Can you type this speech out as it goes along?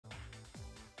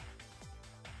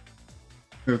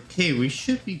Okay, we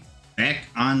should be back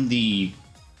on the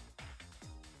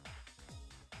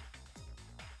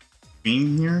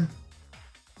screen here.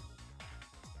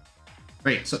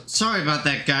 Right, so sorry about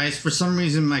that, guys. For some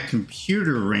reason, my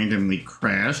computer randomly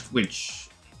crashed, which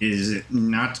is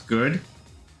not good.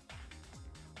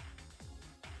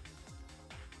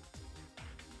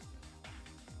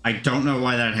 I don't know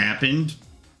why that happened,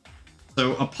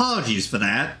 so apologies for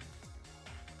that.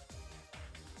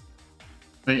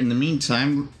 But in the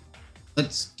meantime,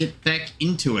 let's get back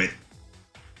into it.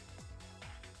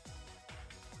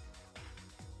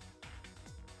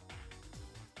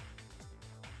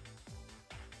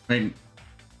 Right.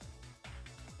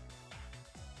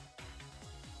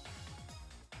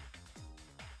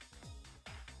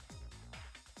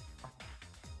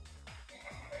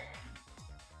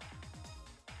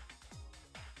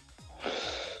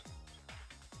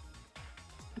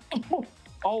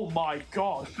 Oh my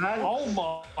god.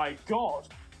 Oh my god.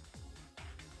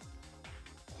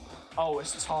 Oh,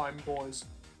 it's time, boys.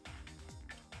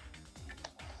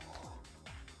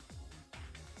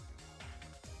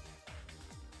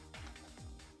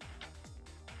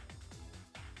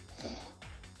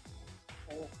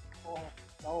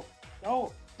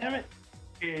 No, damn it.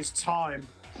 It is time.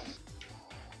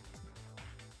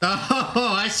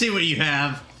 Oh, I see what you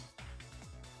have.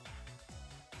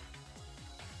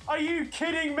 Are you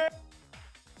kidding me?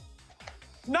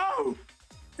 No!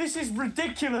 This is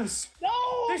ridiculous.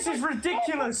 No! This is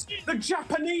ridiculous. The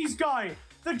Japanese guy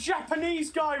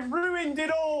ruined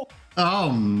it all. Oh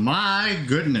my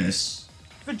goodness.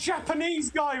 The Japanese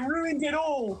guy ruined it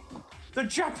all. The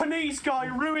Japanese guy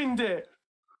ruined it.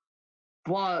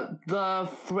 What, the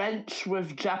French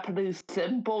with Japanese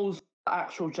symbols?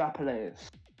 Actual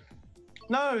Japanese?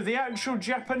 No, the actual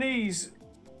Japanese.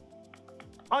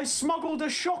 I smuggled a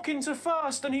shock into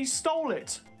first and he stole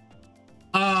it.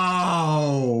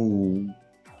 Oh.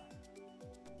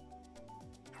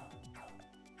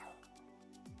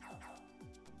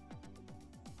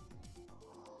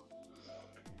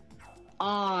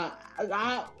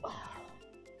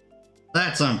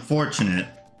 That's unfortunate.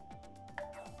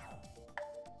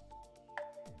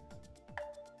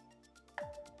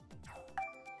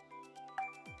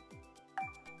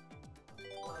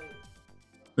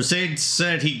 Hussein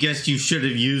said he guessed you should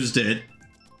have used it.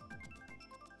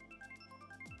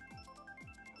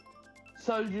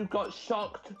 So you got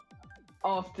shocked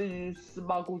after you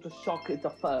smuggled a shock into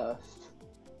first?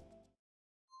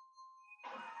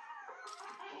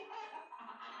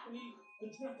 The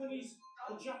Japanese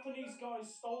guy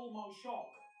stole my shock.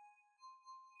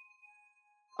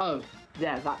 Oh,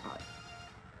 yeah, that guy.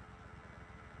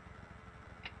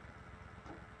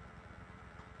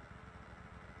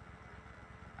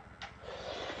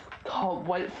 Can't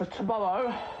wait for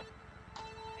tomorrow.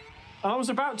 I was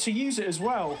about to use it as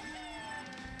well.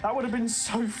 That would have been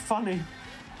so funny.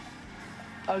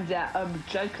 Oh yeah,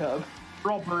 Jacob.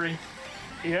 Robbery.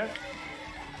 Yeah.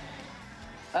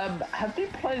 Have you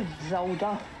played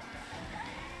Zelda?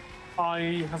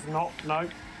 I have not, no.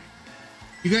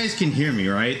 You guys can hear me,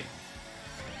 right?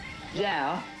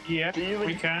 Yeah. Yeah, Do you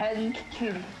intend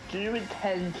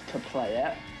to play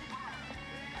it?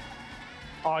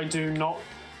 I do not.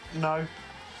 No.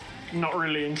 Not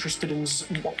really interested in...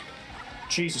 What?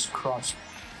 Jesus Christ.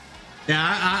 Yeah,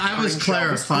 I was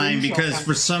clarifying because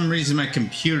for some reason my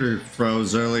computer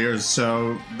froze earlier,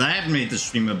 so that made the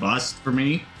stream a bust for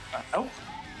me. Oh.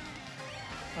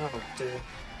 Oh dear.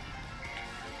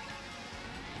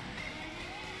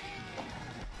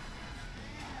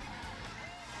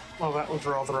 Well, that was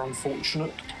rather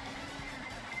unfortunate.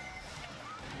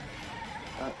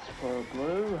 That's for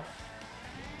blue.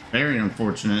 Very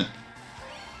unfortunate.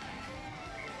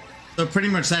 So pretty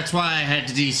much that's why I had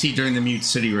to DC during the Mute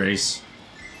City race.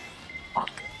 Fuck.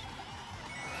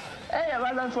 Hey, I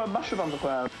ran over a mushroom on the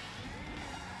ground.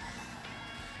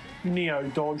 Neo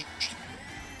dodged.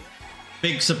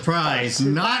 Big surprise.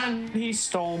 Not... And he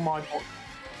stole my bot.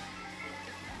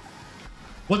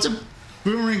 What's a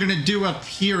boomerang gonna do up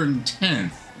here in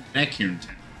 10th? Back here in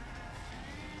 10th.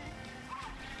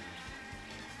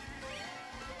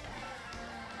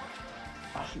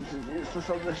 It's just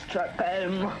on this track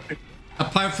game.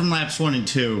 Apart from laps 1 and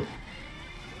 2.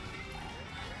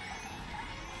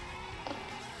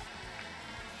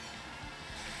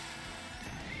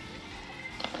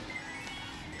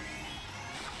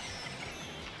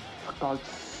 For God's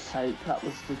sake, that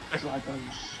was the dragon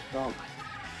stock.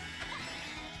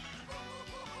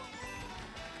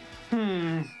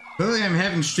 Clearly I'm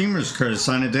having streamer's curse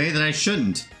on a day that I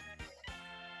shouldn't.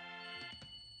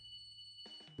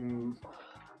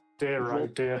 Dear, oh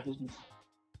dear.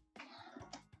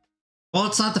 Well,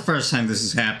 it's not the first time this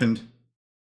has happened.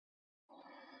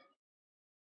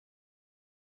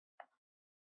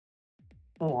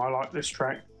 Oh, I like this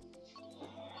track.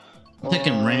 I'm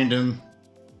picking random.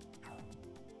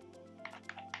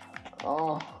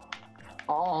 Oh.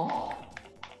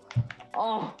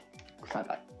 So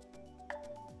bad.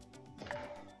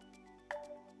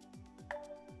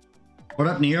 What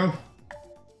up, Neo?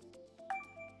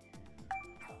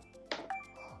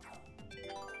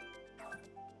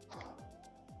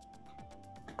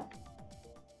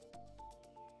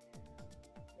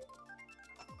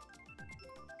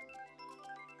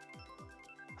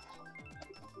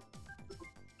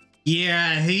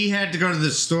 Yeah, he had to go to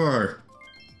the store.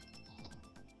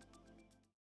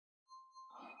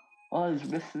 Oh, he's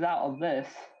missing out on this.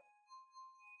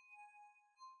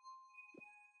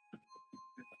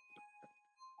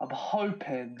 I'm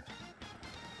hoping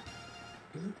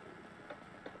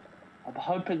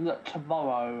that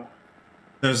tomorrow...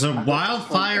 There's a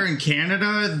wildfire in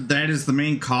Canada that is the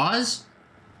main cause?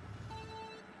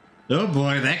 Oh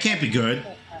boy, that can't be good.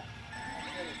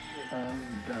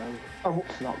 No. Oh,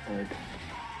 it's not good.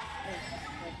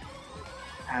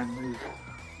 And move.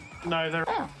 No, they're...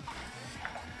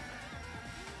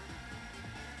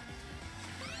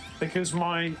 Because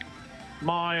my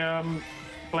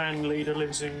clan leader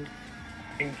lives in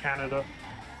Canada.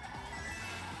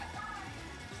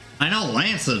 I know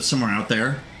Lance lives somewhere out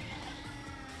there.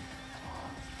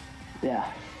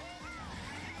 Yeah.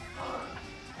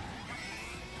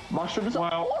 Mushrooms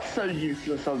are Well, also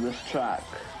useless on this track.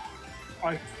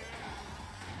 I'm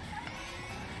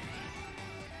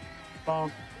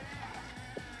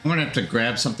gonna have to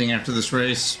grab something after this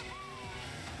race.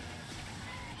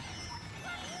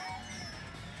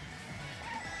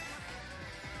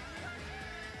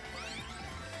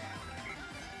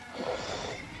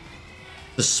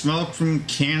 The smoke from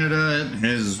Canada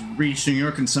has reached New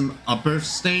York and some upper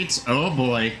states. Oh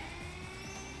boy.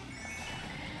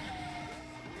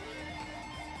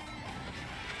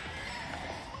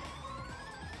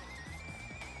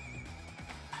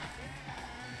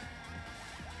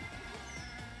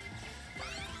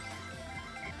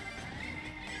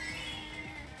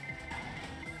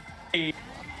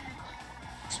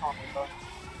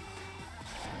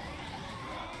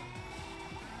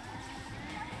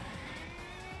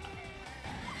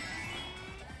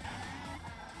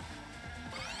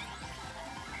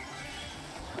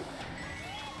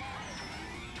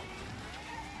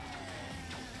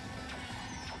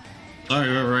 Sorry,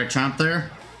 you have a right chomp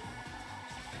there.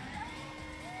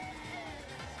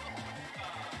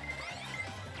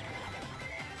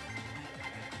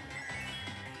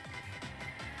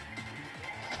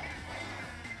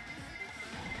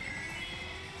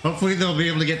 Hopefully they'll be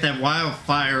able to get that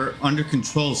wildfire under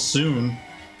control soon.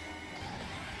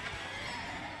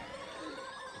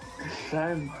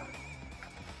 Same.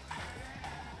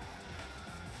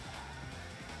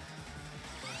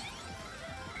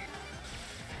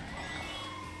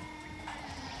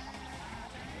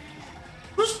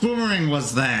 Whose boomerang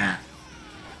was that?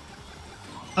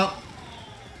 Oh,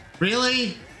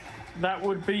 really? That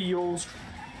would be yours.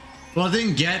 Well, it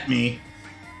didn't get me.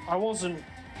 I wasn't.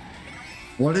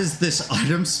 What is this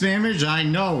item spammage? I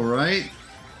know, right?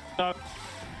 No.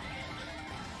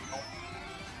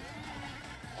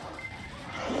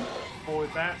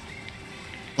 Avoid that.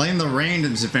 Blame the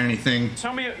randoms, if anything.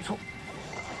 Tell me. For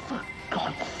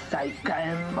God's sake,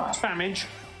 game. Spammage.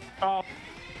 Oh.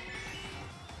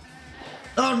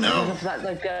 Oh no! Because of that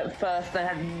they get it first, they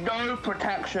had no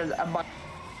protection, and my...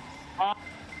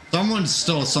 Someone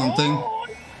stole something.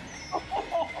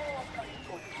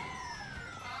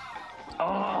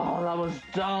 Oh, that was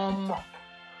dumb.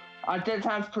 I did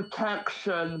have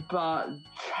protection, but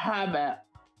damn it.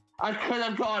 I could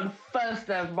have gone first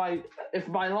if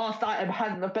my last item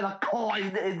hadn't have been a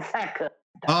coin in second.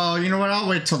 Oh, you know what? I'll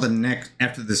wait till the next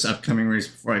after this upcoming race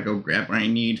before I go grab what I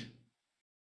need.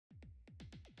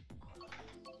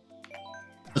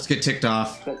 Let's get ticked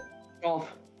off.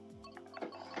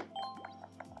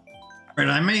 Right,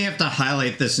 I may have to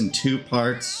highlight this in 2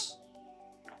 parts.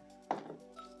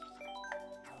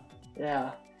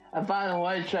 Yeah. And by the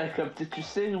way, Jacob, did you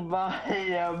see my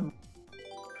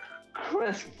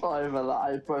crisp flavor that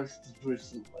I posted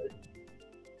recently?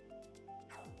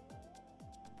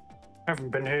 Haven't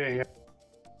been here yet.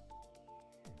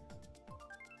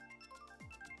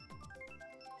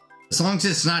 As long as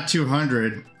it's not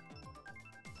 200.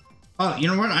 Oh, you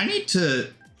know what? I need to...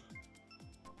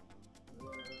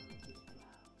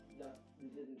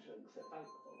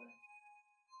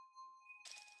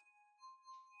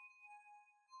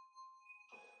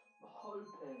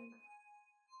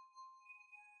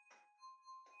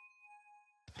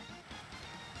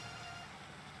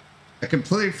 I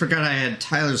completely forgot I had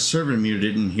Tyler's server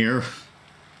muted in here.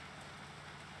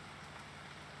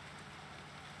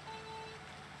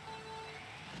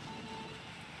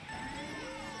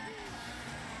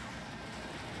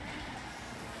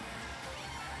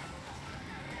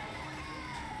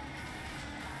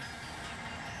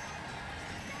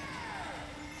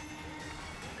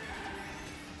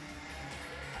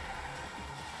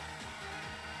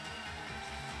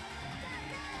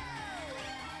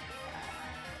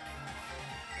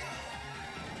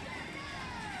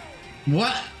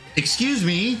 What? Excuse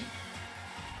me?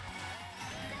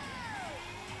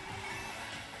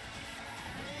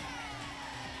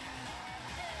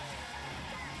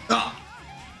 Oh.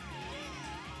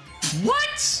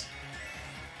 What?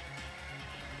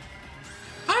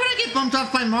 How did I get bumped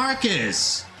off by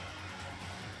Marcus?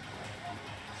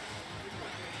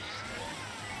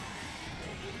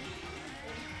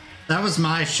 That was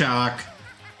my shock.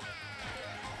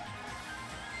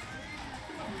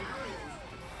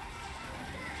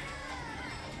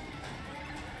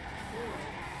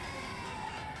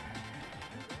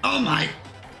 Oh my!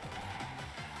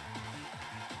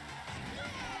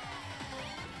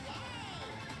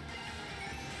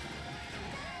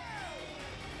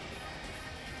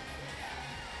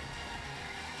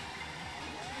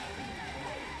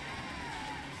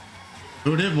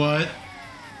 Who did what?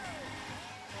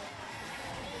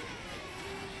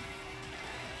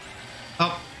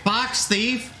 Oh, Fox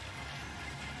Thief?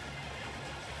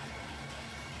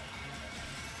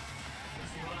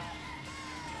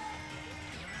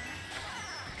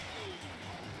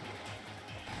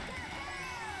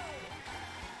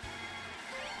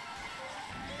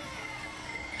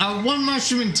 One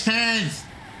mushroom in 10th.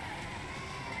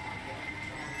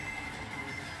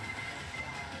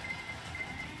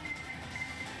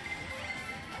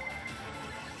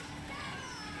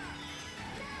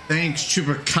 Thanks,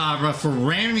 Chupacabra, for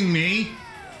ramming me.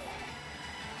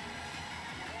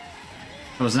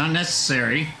 That was not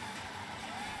necessary.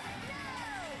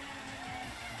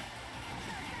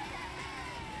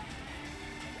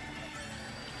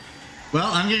 Well,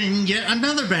 I'm getting yet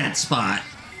another bad spot.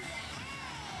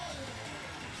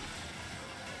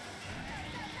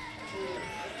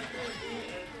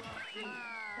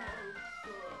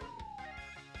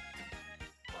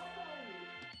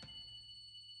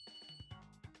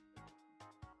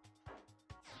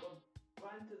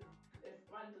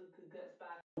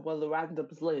 Well, the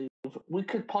randoms leave, we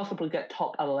could possibly get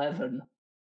top 11.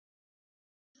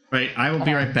 Right, I will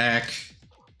be right back.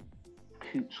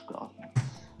 Cute Scott.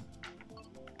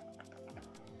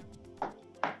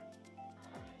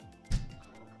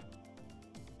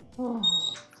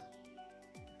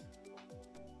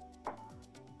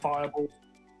 Fireball.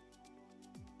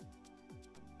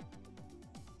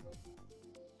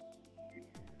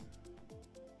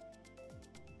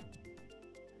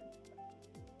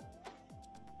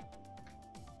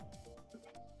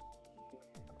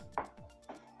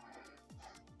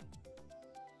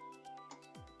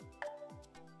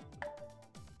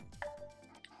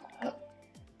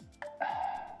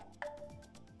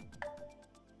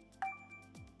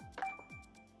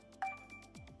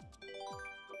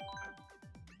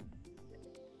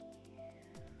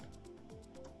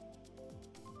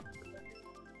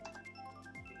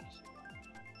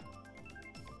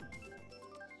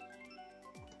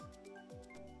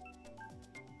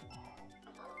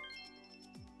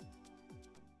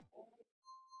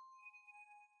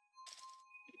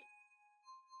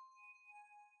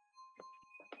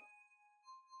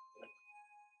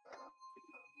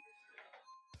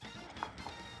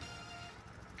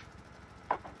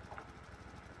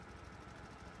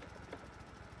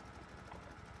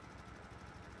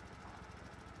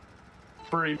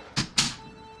 Three.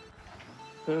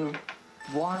 2,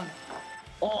 1.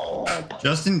 Oh!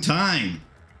 Just in time.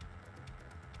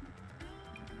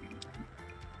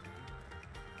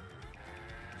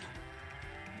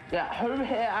 Yeah, who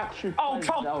here actually plays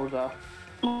Zelda?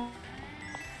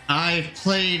 I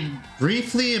played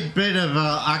briefly a bit of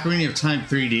Ocarina of Time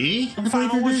 3D. I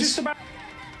believe it is.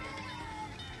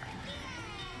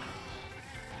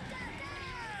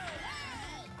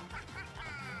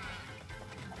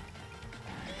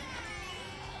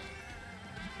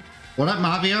 What up,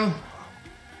 Mavio?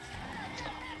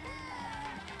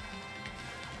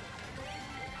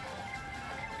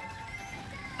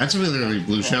 That's really early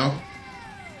blue shell.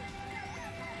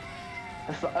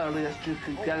 That's the earliest you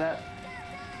could get it.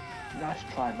 Nice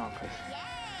try, Marcus.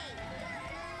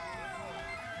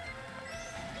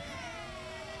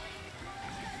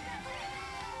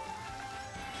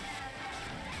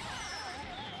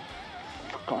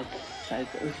 For God's sake,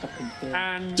 it was fucking big.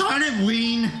 And darn it,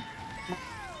 Ween!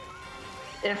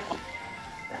 if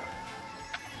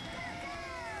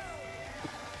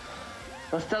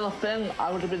was still a thing, I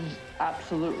would have been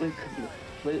absolutely,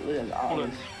 completely and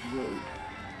utterly screwed.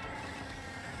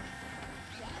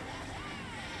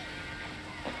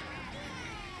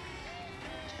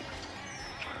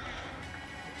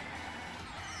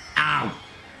 Ow!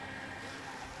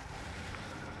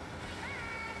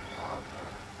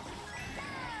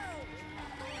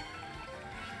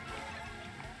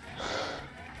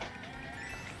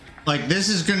 Like, this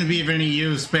is going to be of any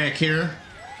use back here.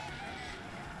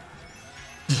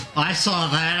 I saw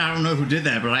that. I don't know who did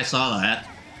that, but I saw that.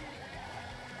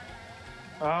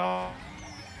 Oh.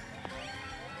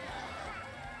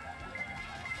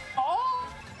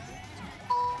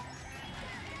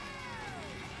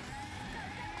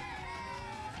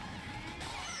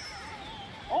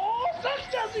 Oh,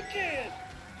 touchdown again!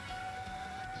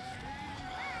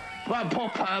 Well, poor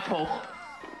Purple.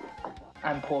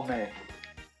 And poor me.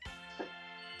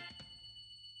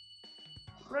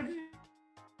 Ready?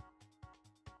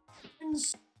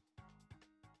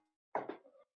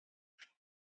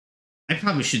 I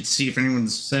probably should see if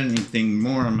anyone's said anything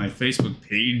more on my Facebook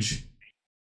page.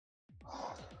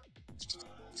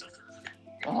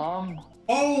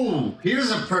 Oh,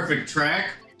 here's a perfect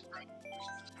track.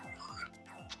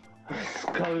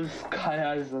 Goes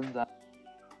Kaya's and that.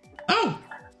 Oh!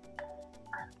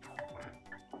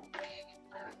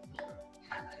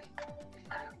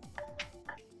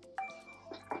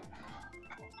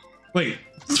 Wait,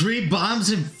 3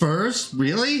 bombs in first?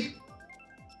 Really?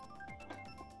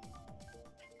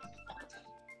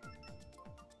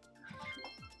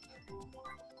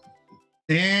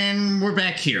 And we're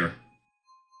back here.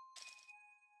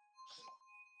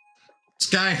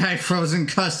 Sky High Frozen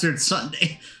Custard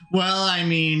Sundae. Well, I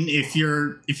mean, if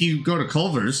you go to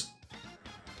Culver's.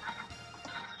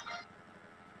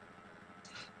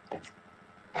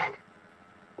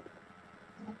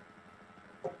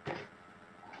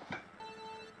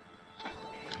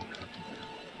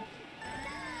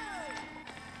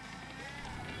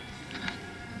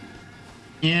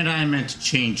 And I meant to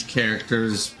change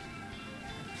characters.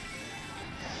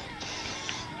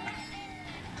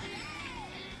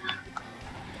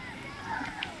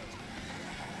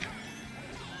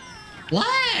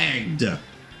 Lagged!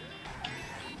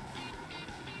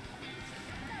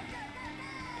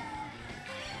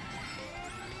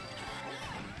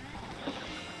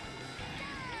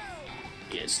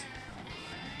 Yes.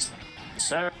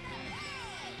 Sir.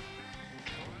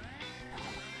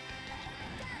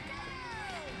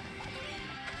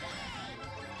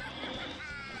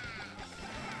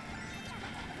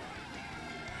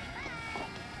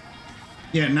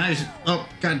 Yeah, nice. Oh,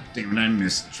 god damn it, I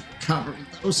missed covering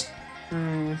those.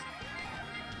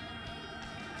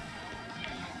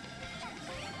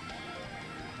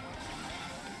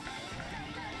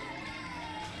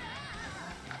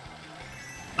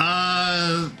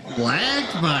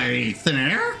 Lagged by thin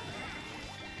air?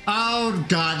 Oh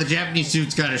god, the Japanese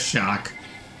dude's got a shock.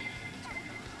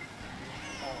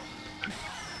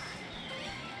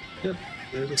 Yep.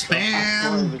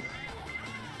 Spam!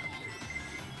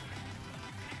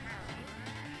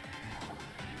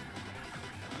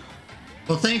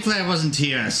 Well, thankfully I wasn't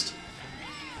TS'd.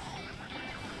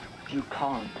 You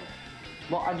can't.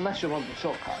 Well, unless you're on the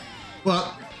shortcut.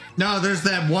 Well, no, there's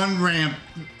that one ramp.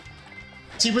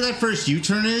 See where that first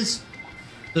U-turn is?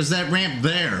 There's that ramp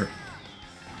there.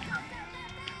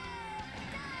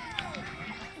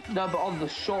 No, but on the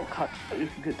shortcut, you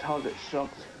can get target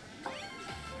shots.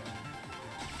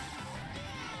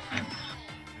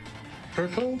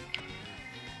 Purple?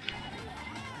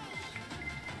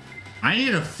 I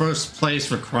need a first place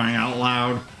for crying out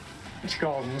loud. It's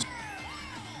gone.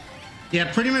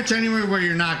 Yeah, pretty much anywhere where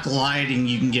you're not gliding,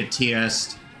 you can get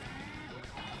TS'd.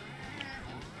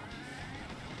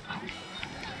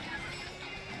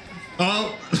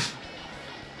 Oh!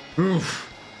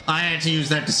 Oof. I had to use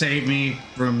that to save me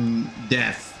from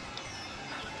death.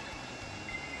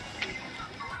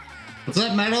 What's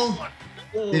up, Metal?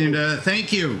 And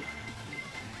thank you.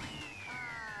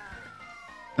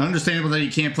 Understandable that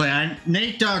you can't play.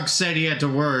 Nate Dogg said he had to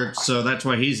work, so that's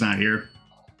why he's not here.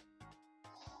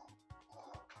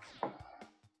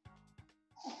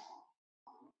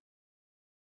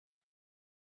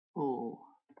 Oh.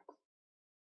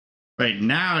 Right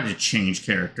now to change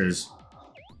characters.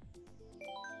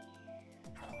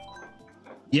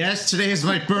 Yes, today is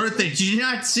my birthday. Did you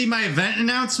not see my event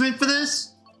announcement for this?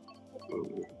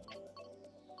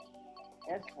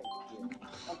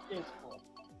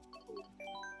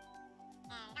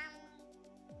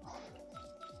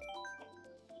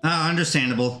 AJ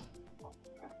Understandable.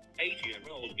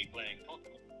 will be playing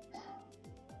Pokemon.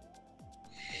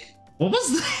 What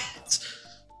was that?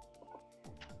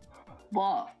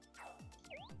 What?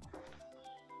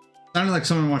 Sounded like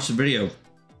someone watched the video.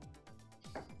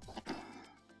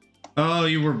 Oh,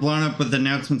 you were blown up with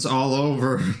announcements all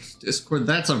over Discord.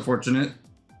 That's unfortunate.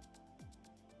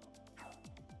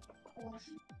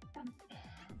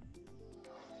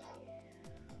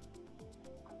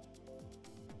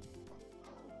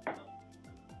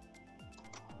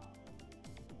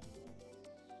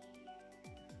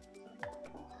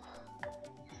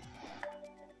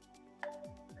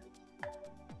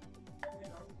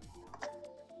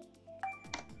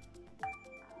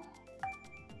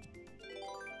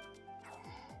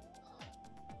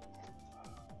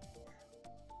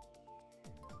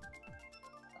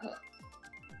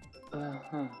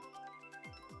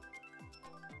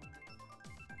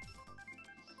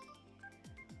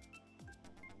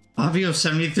 Avio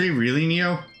 73, really,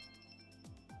 Neo?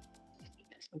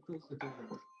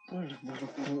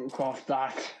 Cross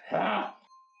that. Ah.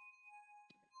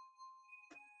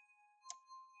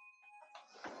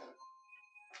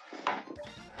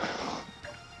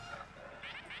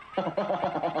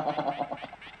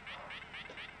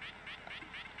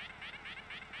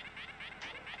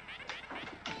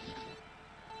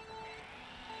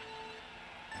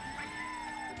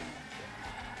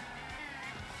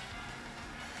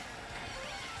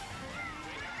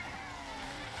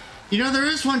 You know, there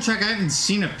is one track I haven't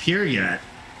seen appear yet.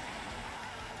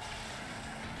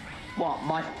 What,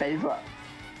 my favorite?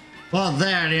 Well,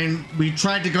 that, and we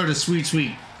tried to go to Sweet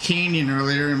Sweet Canyon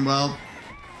earlier, and well,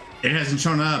 it hasn't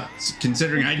shown up,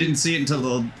 considering I didn't see it until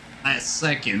the last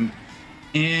second,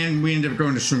 and we ended up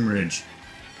going to Shroom Ridge.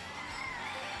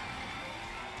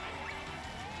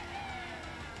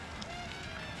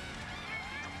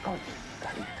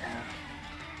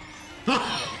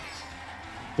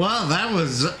 Well, that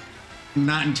was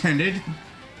not intended.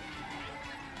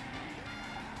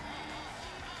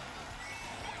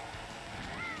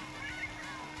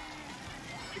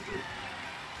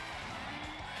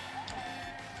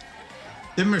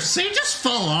 Did Mercedes just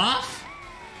fall off?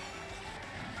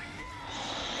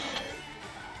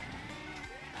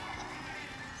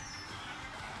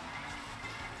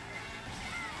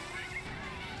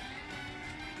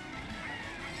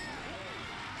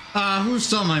 Who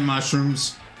stole my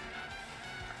mushrooms?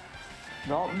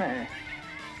 Not me.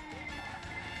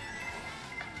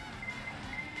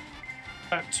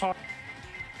 That time.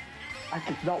 I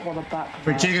did not want to back.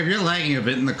 Wait, Jacob, you're lagging a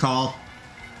bit in the call.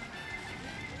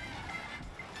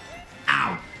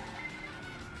 Ow.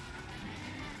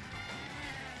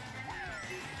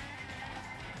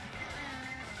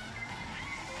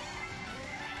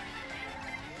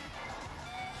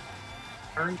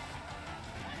 Aaron.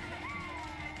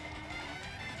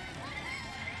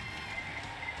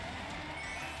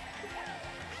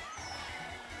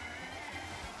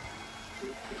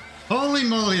 Holy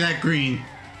moly, that green.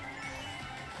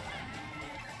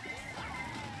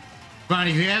 Come on,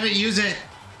 if you have it, use it.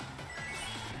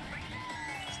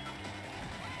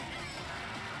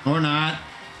 Or not.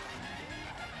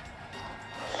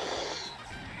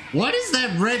 What is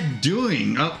that red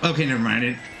doing? Oh, okay, never mind.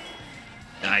 It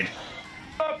died.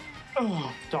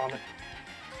 Oh, darn it.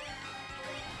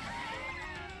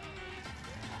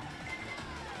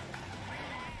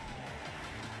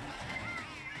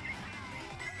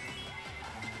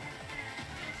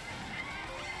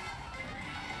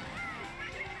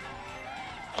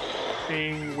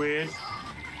 Being weird.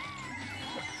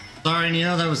 Sorry,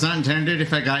 Neo, that was not intended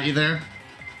if I got you there.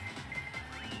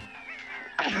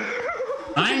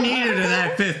 I needed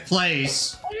that 5th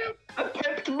place. I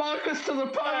picked Marcus to the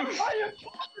post.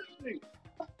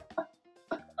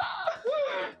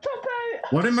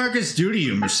 What did Marcus do to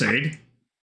you, Mercedes?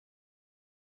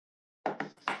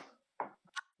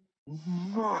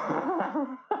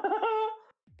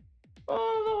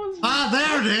 Ah,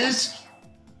 there it is.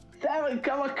 There we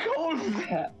go, I called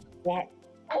it. What?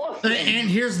 Awesome. And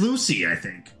here's Lucy, I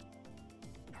think.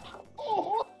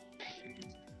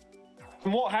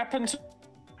 And what happened to...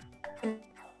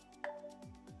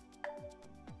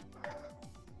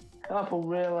 Apple,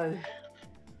 really?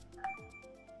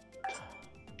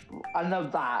 I know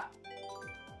that.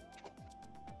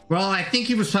 Well, I think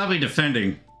he was probably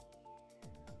defending.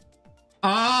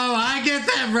 Oh, I get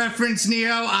that reference, Neo.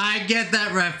 I get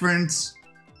that reference.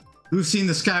 Lucy in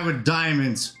the Sky with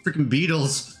Diamonds. Freaking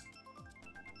Beatles.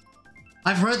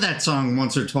 I've heard that song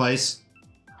once or twice.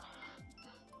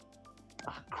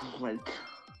 Great.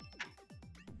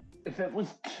 If it was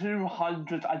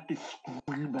 200, I'd be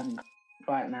screaming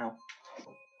right now.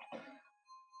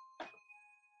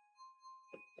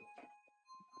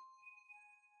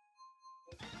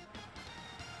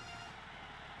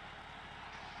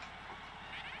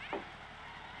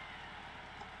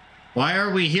 Why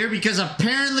are we here? Because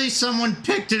apparently someone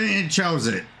picked it and chose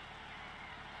it.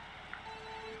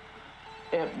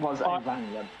 It was a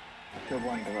random. If you're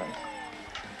wondering.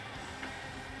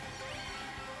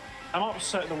 I'm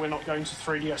upset that we're not going to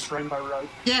 3DS Rainbow Road.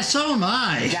 Yeah, so am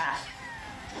I. Yeah.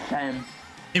 Same.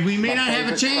 And we may My not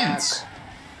have a favourite chance. track.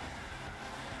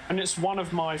 And it's one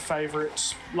of my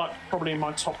favourites, like probably in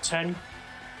my top 10.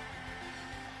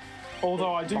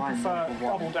 Although I do Mine prefer number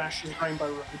one. Double Dash's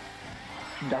Rainbow Road.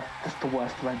 That's the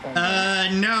worst rainbow.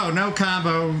 No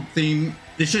combo theme.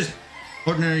 It's just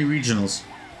ordinary regionals.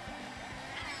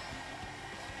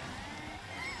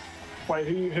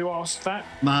 Wait, who asked that?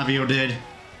 Mavio did.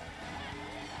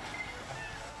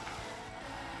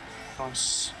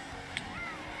 Nice.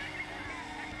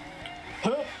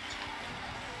 Huh.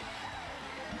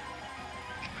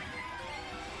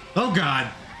 Oh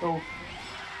god. Oh,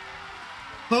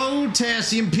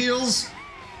 Potassium pills.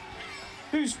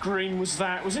 whose green was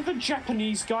that? Was it the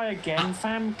Japanese guy again,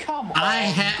 fam? Come on.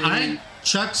 I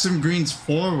chucked some greens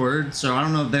forward, so I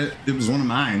don't know if that it was one of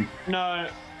mine. No,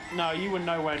 you were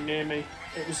nowhere near me.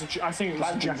 It was I think it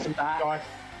was the Japanese guy.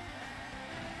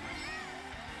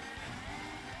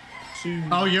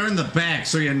 Oh, you're in the back,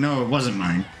 so yeah, no, it wasn't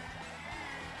mine.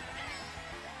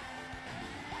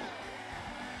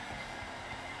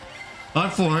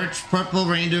 Unfortunate, purple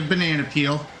reindeer banana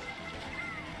peel.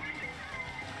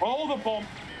 Oh, the bomb.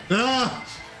 Ugh.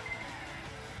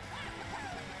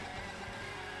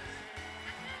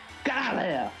 Get out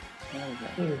of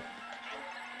here!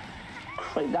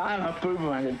 Wait, now I'm a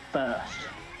boomerang in first.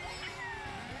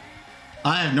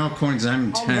 I have no coins, I'm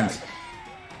in 10th.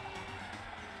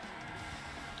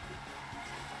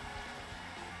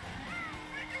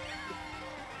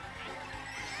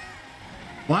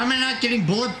 Why am I not getting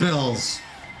bullet bills?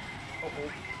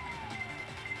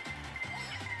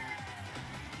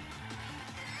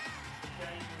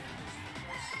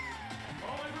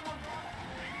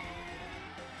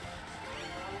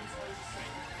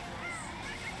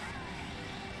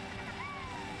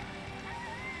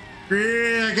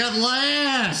 Yeah, I got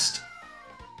last.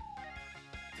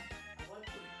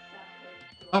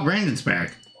 Oh, Brandon's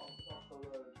back.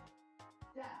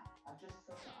 Yeah, I just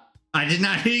said that. I did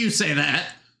not hear you say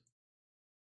that.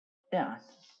 Yeah,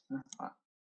 that's fine.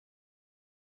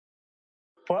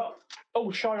 Well,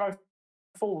 oh, Shy Guy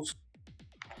Falls.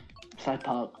 Side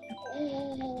park.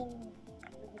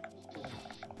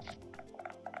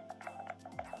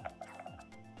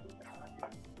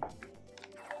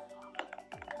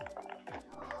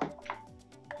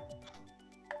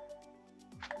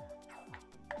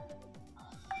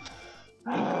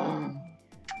 I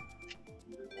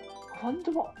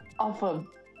wonder what other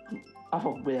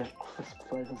weird crisp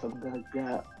flavors I'm gonna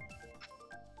get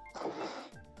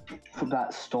from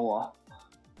that store.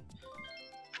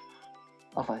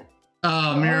 Okay.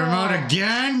 Oh, mirror mode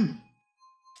again?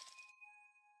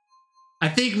 I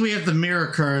think we have the mirror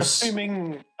curse.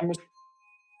 I'm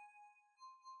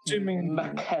assuming.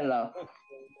 McKellar.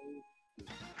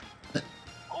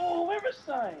 Oh, where is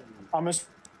they?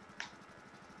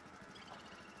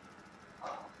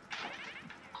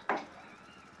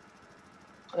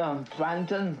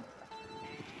 Brandon.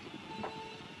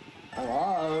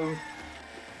 Hello.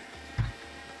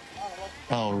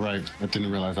 Oh, right. I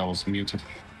didn't realize I was muted.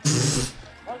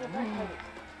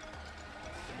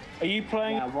 Are you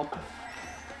playing? Yeah, what?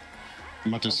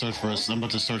 I'm about to search for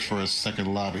a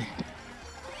second lobby.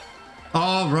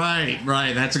 Oh, right.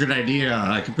 That's a good idea.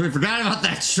 I completely forgot about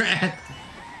that strat.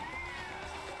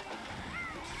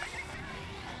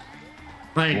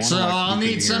 Right, so I'll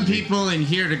need some people in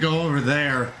here to go over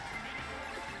there.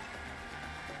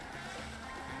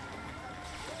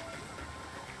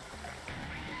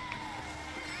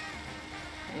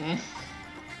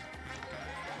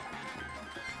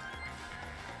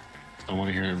 I want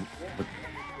to hear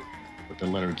with the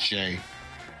letter J.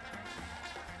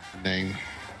 Name.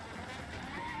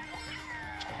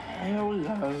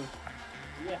 Hello.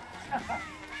 Yeah.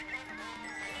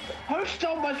 Who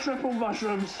stole my triple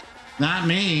mushrooms? Not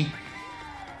me.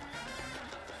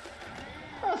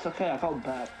 That's okay, I got them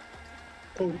back.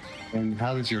 And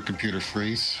how does your computer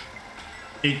freeze?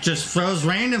 It just froze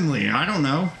randomly. I don't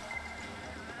know.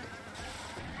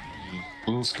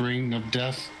 Blue screen of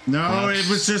death? No, Perhaps? it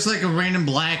was just like a random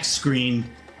black screen.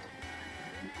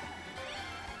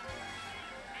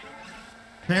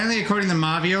 Apparently, according to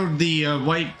Mavio, the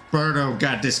white Birdo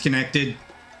got disconnected.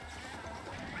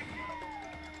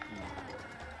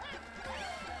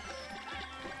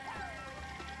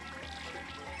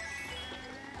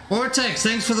 Vortex,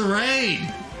 thanks for the raid.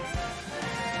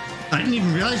 I didn't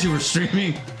even realize you were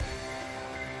streaming.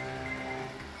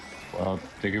 Well,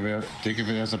 Think of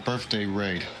it as a birthday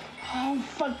raid. Oh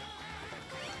fuck!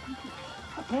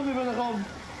 I probably would have gone.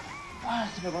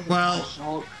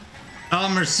 Well,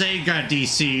 Mercedes got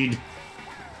DC'd.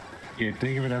 Yeah,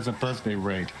 think of it as a birthday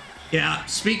raid. Yeah.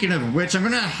 Speaking of which, I'm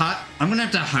gonna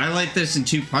have to highlight this in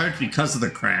 2 parts because of the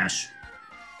crash.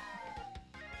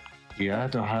 Yeah,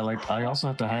 I also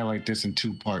have to highlight this in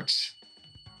 2 parts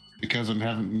because of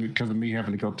me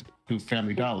having to go to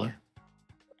Family Dollar.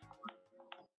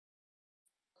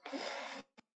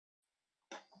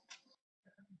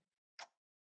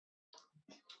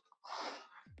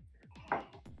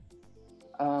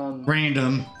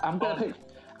 Random. I'm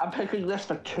picking this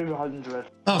for 200.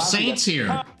 Oh, Saint's here.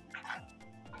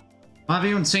 Have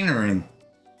you even seen her in?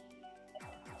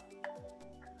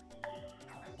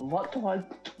 What do I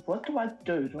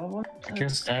do? Do I want to... I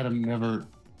guess Adam never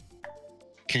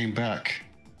came back.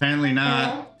 Apparently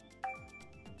not.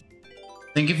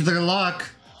 Thank you for the luck.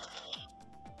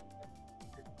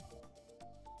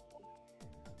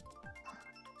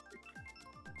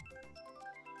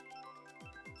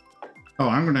 Oh,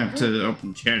 I'm gonna have to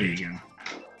open chatty again.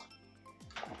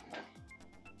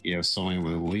 Yeah, if someone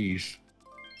will leave.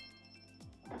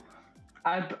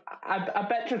 I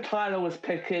bet you Tyler was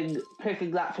picking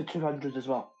that for 200 as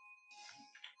well.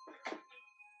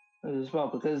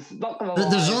 Because not gonna lie,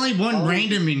 There's only one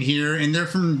random in here, and they're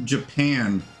from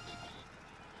Japan.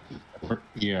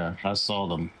 Yeah, I saw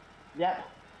them. Yep.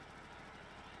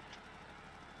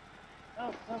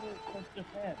 Oh, probably from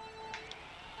Japan.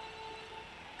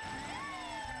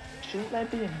 Shouldn't they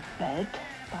be in bed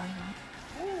by now?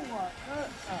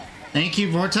 Thank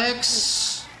you,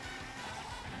 Vortex.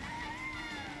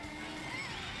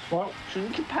 Well,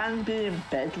 shouldn't Japan be in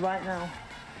bed right now?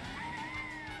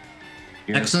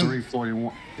 Yeah, Excellent. It's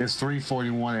 3:41. It's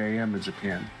 3:41 a.m. in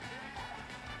Japan.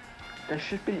 They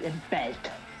should be in bed.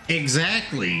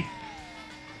 Exactly.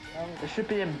 They should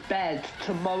be in bed.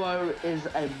 Tomorrow is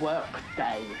a work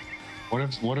day.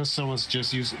 What if someone's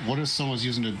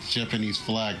using the Japanese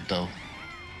flag though?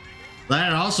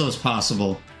 That also is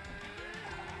possible.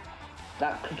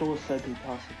 That could also be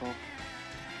possible.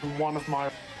 One of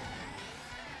my...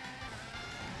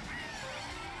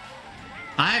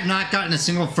 I have not gotten a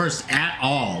single first at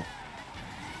all.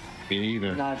 Me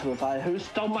neither. Neither have I. Who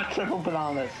stole my triple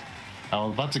bananas? I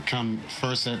was about to come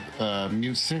first at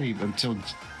Mute City until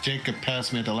Jacob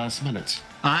passed me at the last minute.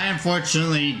 I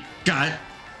unfortunately got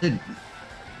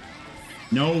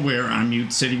nowhere on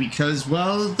Mute City because,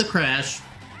 well, the crash.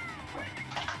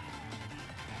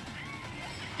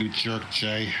 You jerk,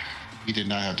 Jay. You did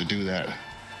not have to do that.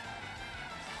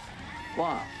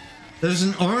 What? There's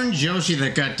an orange Yoshi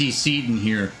that got DC'd in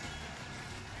here.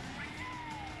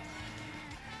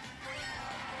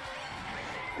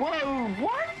 Whoa,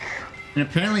 what? And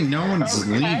apparently no one's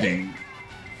leaving.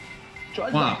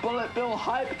 Join Wow. the Bullet Bill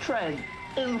hype train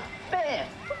in 5th.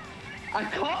 I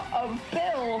caught a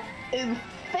bill in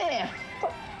 5th.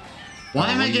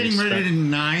 Why am I getting rated in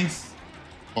 9th?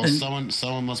 Well, And-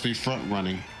 someone must be front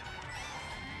running.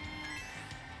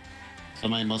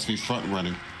 Somebody must be front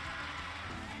running.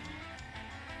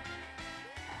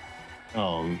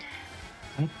 Oh,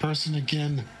 that person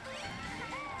again.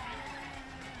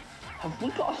 Have we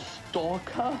got a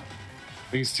stalker?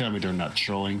 Please tell me they're not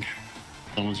trolling.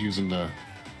 Someone's using the...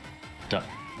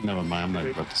 Never mind, I'm not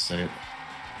about to say it.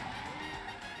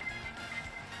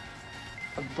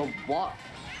 The what?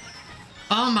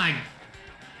 Oh my...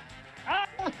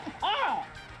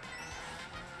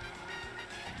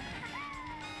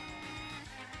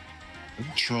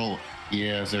 Troll.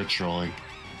 Yes, they're trolling.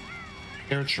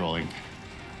 They're trolling.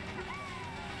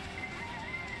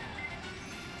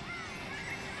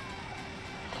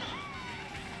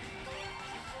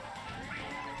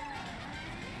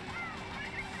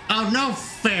 Oh, no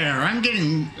fair. I'm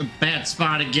getting a bad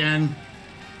spot again.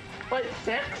 Wait,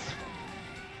 6?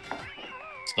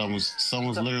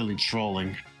 Someone's literally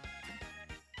trolling.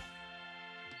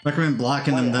 Recommend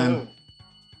blocking them then.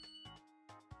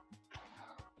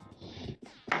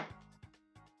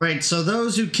 Right, so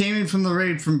those who came in from the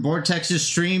raid from Vortex's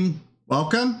stream,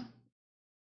 welcome.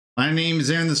 My name is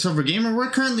AaronTheSilverGamer.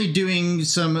 We're currently doing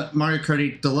some Mario Kart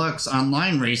 8 Deluxe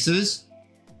online races.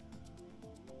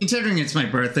 Considering it's my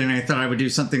birthday and I thought I would do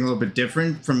something a little bit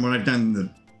different from what I've done in the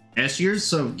past years.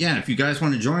 So yeah, if you guys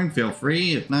want to join, feel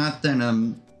free. If not, then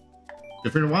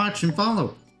feel free to watch and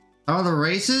follow. How are the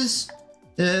races?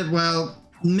 Well,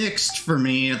 mixed for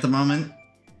me at the moment.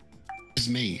 It's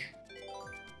me.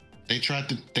 They tried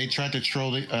to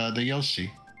troll the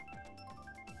Yoshi.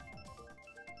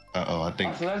 Uh-oh, I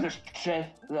think...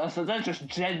 So they're just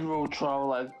general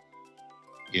trolling.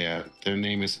 Yeah, their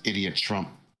name is Idiot Trump.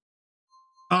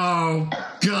 Oh,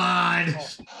 God.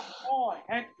 Oh,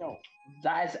 heck no.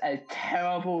 That is a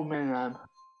terrible minimum.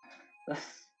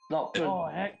 Let's not put Oh,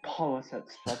 heck.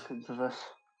 politics back into this.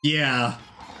 Yeah.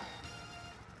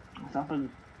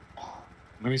 Nothing.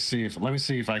 Let me see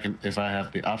if I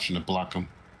have the option to block them,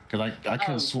 because I could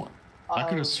have sworn I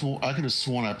could have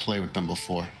sworn I played with them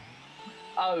before.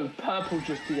 Oh, purple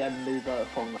just DM'd me though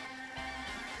from.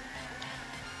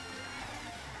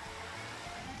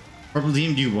 Purple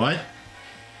team do what?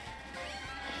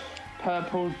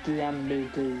 Purple DM'd me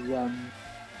to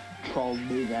troll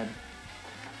me then.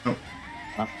 Oh.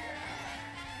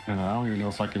 And I don't even know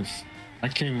if I can. I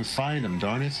can't even find them.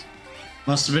 Darn it.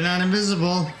 Must have been on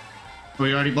invisible.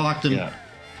 We already blocked them.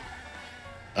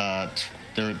 Yeah.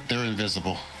 They're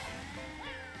invisible.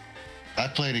 I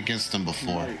played against them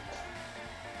before. Right.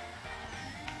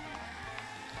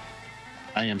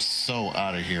 I am so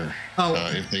out of here. Oh.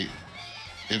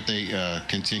 If they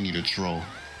continue to troll.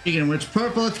 Speaking of which,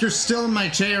 Purple, if you're still in my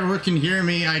chair or can hear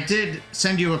me, I did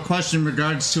send you a question in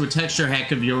regards to a texture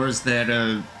hack of yours that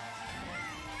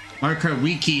Marka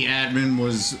Wiki admin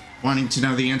was wanting to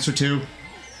know the answer to.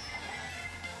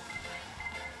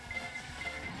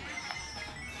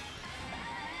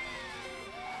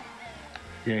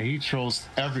 Yeah, he trolls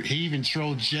he even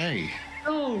trolled Jay.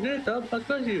 Oh, good. How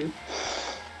could you?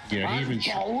 Yeah, he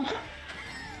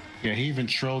even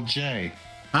trolled Jay.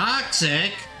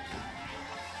 Toxic.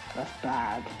 That's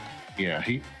bad. Yeah,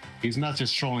 he's not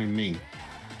just trolling me.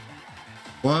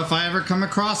 Well, if I ever come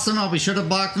across them, I'll be sure to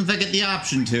block them if I get the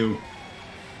option to.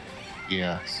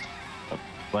 Yeah.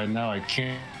 Right now I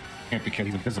can't because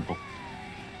he's invisible.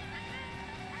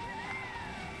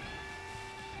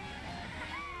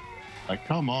 Like,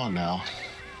 come on now.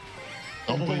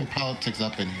 Don't bring politics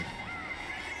up in here.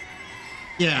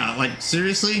 Yeah, like,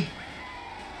 seriously?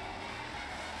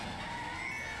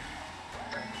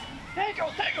 Take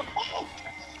him! Oh!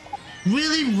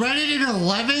 Really? Reddit in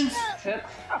 11th?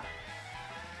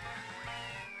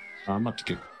 I'm about to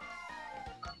get...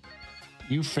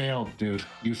 You failed, dude.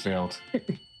 You failed.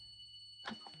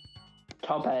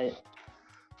 Top 8.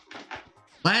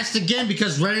 Last again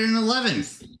because Reddit in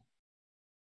 11th.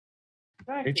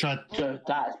 They tried... So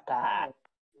that's bad.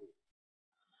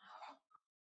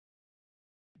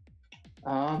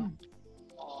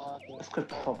 That's good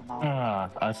problem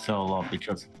now. I fell off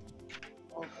because...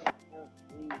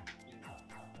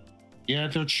 Yeah,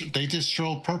 they just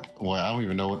troll Purple. Well, I don't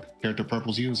even know what character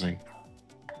Purple's using.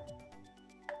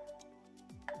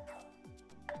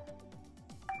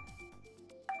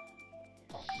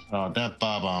 Oh, that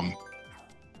Bob-omb.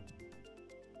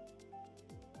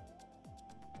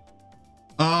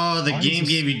 Oh, the Why game is this-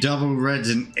 gave you double reds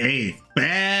in 8th.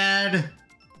 Bad.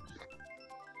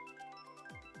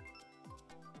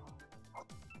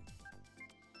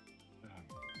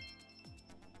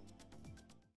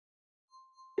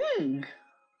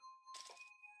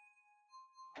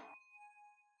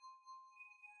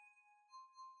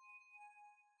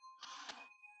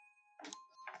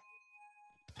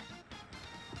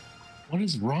 What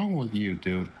is wrong with you,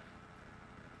 dude?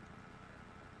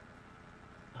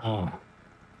 Oh.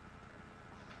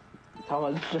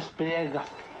 Someone's just being a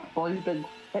fully big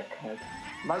dickhead.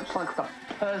 Much like the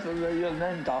person that you're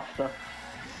named after.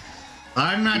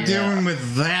 I'm not dealing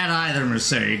with that either,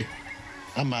 Mercedes.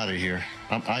 I'm out of here.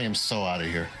 I am so out of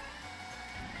here.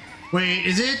 Wait,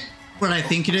 is it what I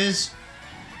think it is?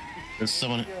 There's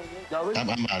someone... No, it's I'm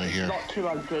out of here. not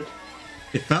 200.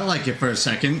 It felt like it for a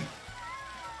second.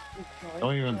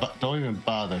 Don't even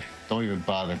bother. Don't even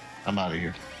bother. I'm out of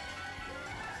here.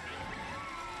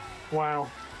 Wow.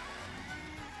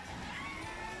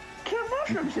 Two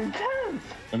mushrooms intense.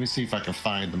 Let me see if I can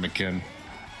find them again.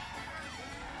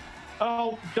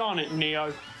 Oh, darn it,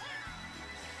 Neo.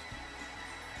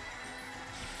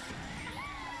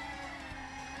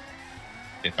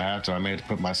 If I have to, I may have to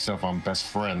put myself on best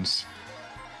friends.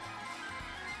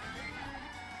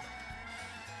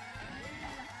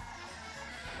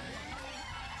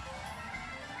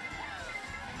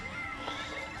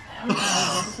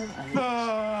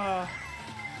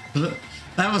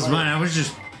 That was mine. I was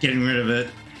just getting rid of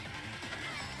it.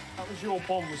 That was your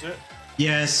bomb, was it?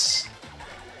 Yes.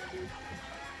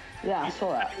 Yeah, I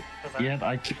saw that. Yeah,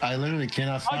 I literally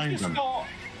cannot find them.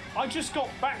 I just got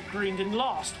back greened in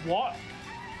last. What?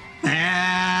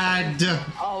 Bad.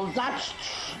 Oh, that's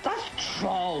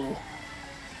troll.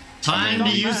 Time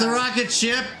to use the rocket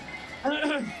ship.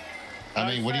 I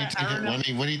mean, what do you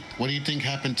think? What do you think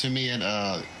happened to me at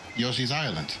Yoshi's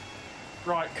Island?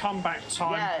 Right, comeback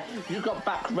time. Yeah, you got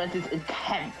back rented in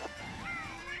 10th.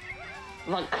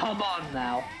 Like, come on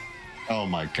now. Oh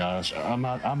my gosh, I'm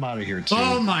out of here too.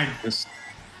 Oh my.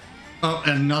 Oh,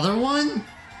 another one?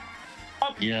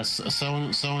 Yes,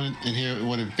 someone in here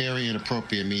with a very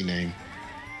inappropriate me name.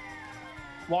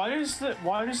 Why does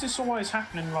this always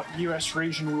happen in like US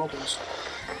regional lobbies?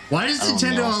 Why does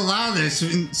Nintendo allow this,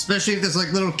 especially if there's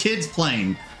like little kids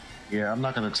playing? Yeah, I'm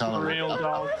not gonna tolerate Real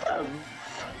dog.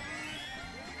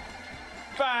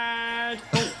 Bad.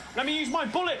 Oh, let me use my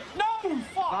bullet. No,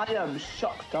 fuck. I am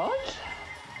shock dodge.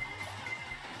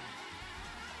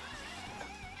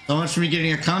 So much for me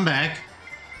getting a comeback.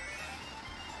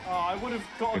 Oh, I would have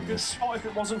got a good spot if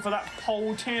it wasn't for that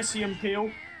potassium peel.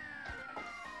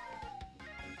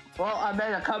 Well, I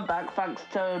made a comeback thanks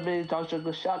to me dodging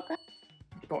the shot.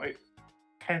 Got it.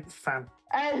 10th fam.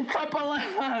 Hey, top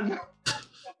 11!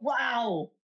 Wow!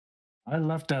 I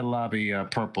left that lobby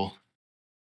purple.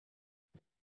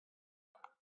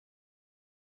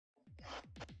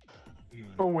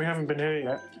 Oh, we haven't been here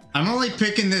yet. I'm only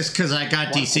picking this because I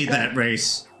got DC that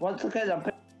race. Once again,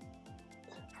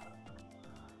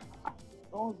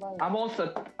 I'm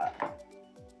also...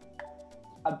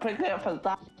 I'm picking it for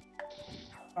that.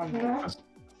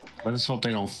 Let's hope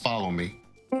they don't follow me.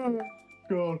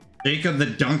 God. Jacob the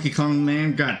Donkey Kong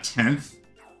Man got 10th.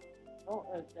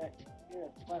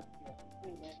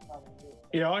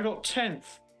 Yeah, I got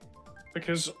 10th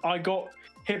because I got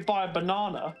hit by a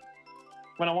banana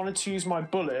when I wanted to use my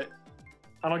bullet,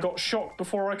 and I got shocked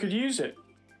before I could use it.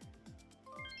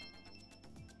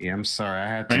 Yeah, I'm sorry. I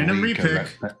had to Random leave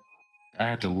repick. I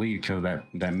had to leave because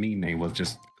that me name was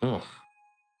just ugh.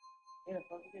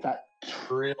 That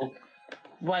trill.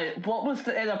 Wait, what was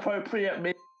the inappropriate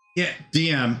me? Yeah,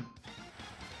 DM.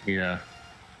 Yeah.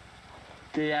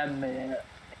 DM me.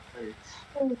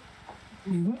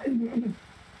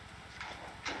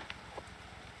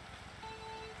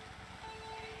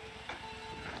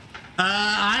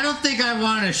 I don't think I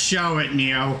want to show it,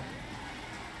 Neo.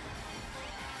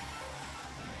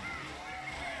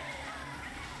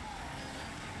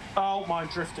 Oh, my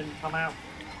drift didn't come out.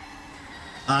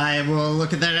 I will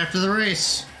look at that after the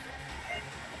race.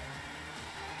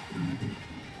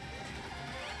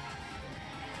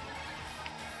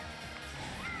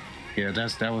 Yeah,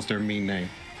 that was their mean name.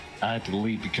 I had to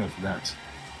leave because of that.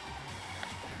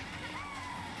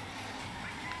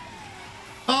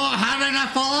 Oh, how did I not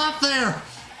fall off there?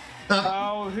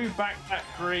 Oh, who backed that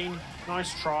green?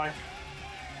 Nice try.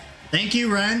 Thank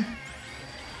you, Ren.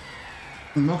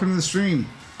 And welcome to the stream.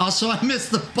 Also, I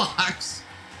missed the box.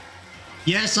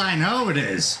 Yes, I know it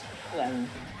is.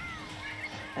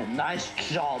 A nice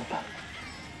job.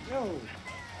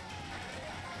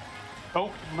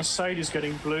 Oh, Mercedes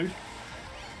getting blued.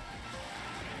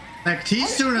 In fact,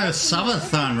 he's doing a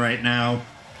subathon right now.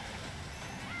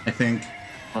 I think.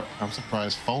 I'm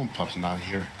surprised Phone Pup's not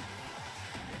here.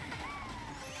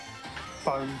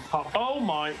 Phone pop. Oh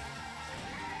my.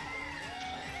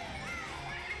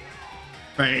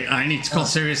 Right, I need to call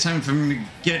serious time for him to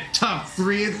get top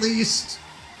 3 at least.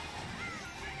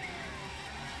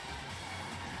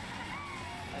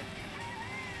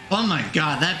 Oh my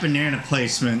god, that banana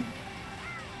placement.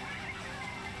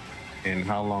 And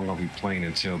how long are we playing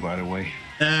until, by the way?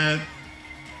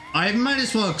 I might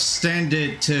as well extend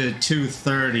it to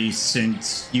 2:30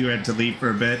 since you had to leave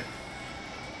for a bit.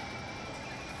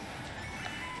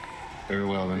 Very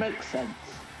well then. Makes sense.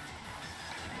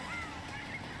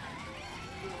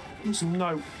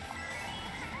 No.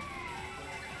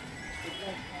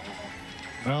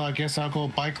 Well, I guess I'll go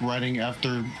bike riding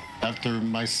after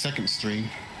my second stream.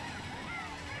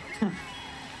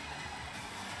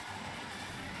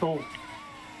 Cool.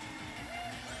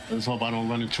 Let's hope I don't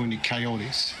run into any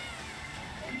coyotes.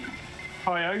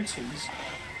 Coyotes.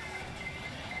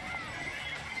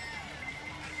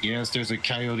 Yes, there's a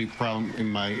coyote problem in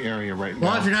my area right now.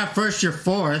 Well, if you're not first, you're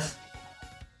fourth.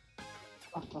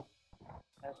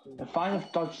 If I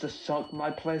have dodged the shot,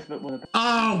 my placement would have been...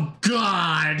 Oh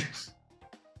god!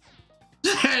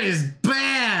 That is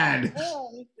bad!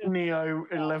 Neo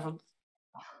 11th.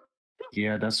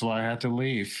 Yeah, that's why I had to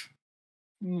leave.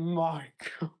 My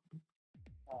god.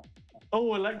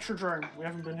 Oh, Electrodrome. We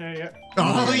haven't been here yet.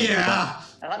 Oh yeah!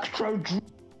 Electro...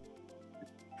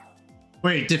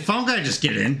 Wait, did Phone Guy just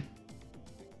get in?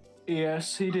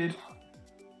 Yes, he did.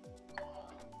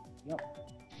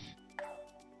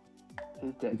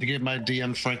 Did you get my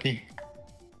DM, Frankie?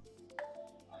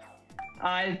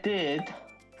 I did.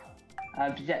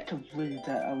 I've yet to read it.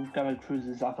 I'm going through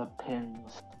these other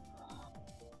pins.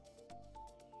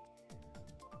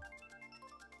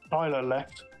 Tyler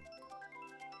left.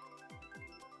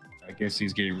 I guess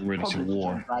he's getting ready to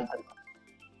war.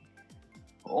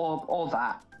 Or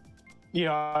that.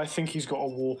 Yeah, I think he's got a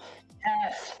war.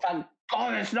 Yes, thank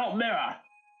God it's not Mirror.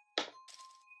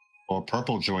 Or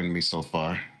Purple joined me so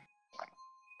far.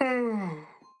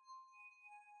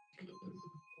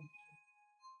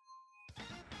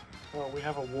 Well, we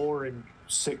have a war in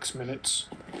 6 minutes.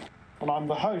 And I'm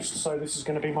the host, so this is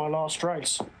going to be my last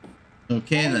race.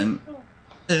 Okay, then.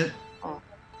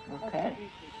 Okay.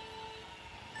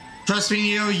 Trust me,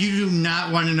 Neo, you do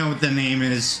not want to know what the name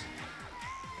is.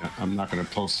 I'm not gonna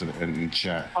post it in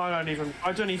chat. I don't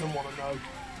even want to know.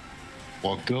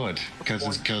 Well, good,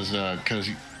 because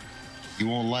you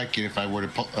won't like it if I were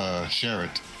to share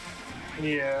it.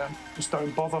 Yeah, just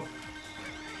don't bother.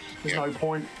 There's no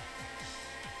point.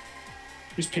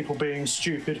 Just people being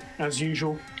stupid, as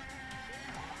usual.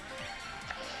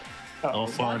 So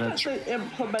far, that's They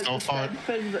implement so the far. same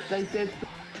thing that they did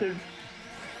to.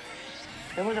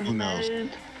 It would have Who knows?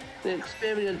 made the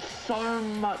experience so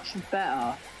much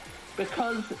better.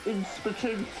 Because in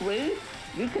Splatoon 3,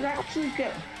 you can actually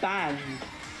get banned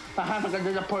for having an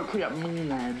inappropriate mean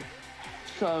name.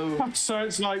 So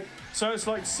it's like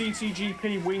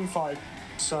CTGP Wingfight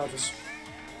servers.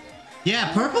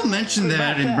 Yeah, Purple mentioned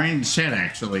that in Brandon's chat,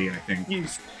 actually, I think.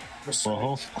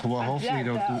 Hopefully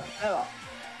they'll do.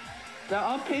 There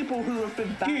are people who have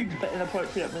been banned for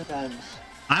inappropriate mean names.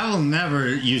 I will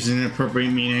never use an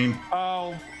inappropriate meaning.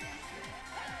 Oh.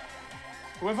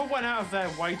 Whoever went out of their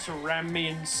way to ram me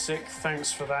in sick,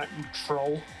 thanks for that, you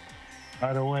troll.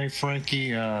 By the way,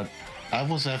 Frankie, I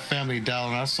was at Family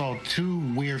Dollar and I saw 2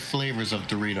 weird flavors of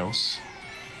Doritos.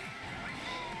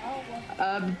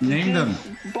 Name them.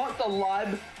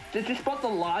 Did you spot the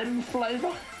lime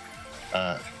flavor?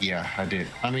 Yeah, I did.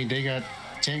 I mean, they got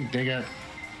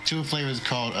 2 flavors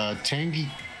called tangy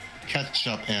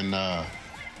ketchup and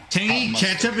Tangy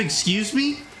ketchup, excuse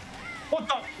me? What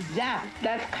the? Yeah,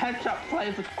 that's ketchup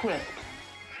flavored crisp.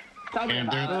 Tell me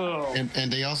about it.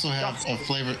 And they also have a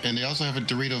flavor, and they also have a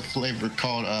Dorito flavor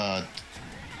called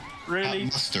Really?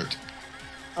 mustard.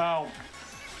 Oh.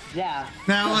 Yeah.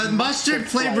 Now, mustard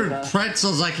flavored flavor.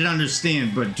 pretzels I can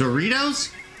understand, but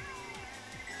Doritos?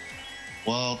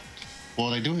 Well,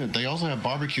 they do. They also have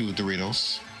barbecue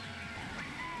Doritos.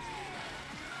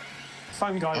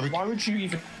 Phone guy, why would you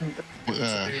even do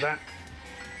that? Uh,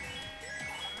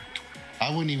 I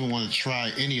wouldn't even want to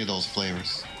try any of those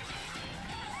flavors.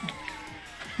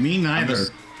 Me neither.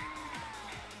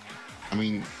 I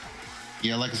mean,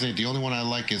 yeah, like I said, the only one I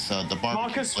like is the barbecue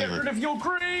Marcus, flavor. get rid of your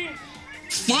green!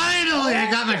 Finally, I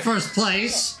got my first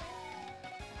place!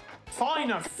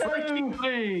 Fine, a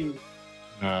freaking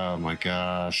Oh my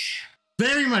gosh.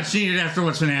 Very much needed after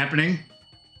what's been happening.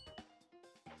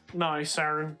 Nice,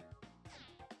 Aaron.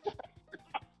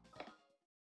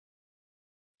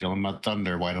 Feeling my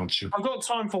thunder, why don't you? I've got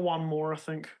time for one more, I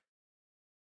think.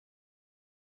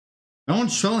 No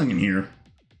one's trolling in here.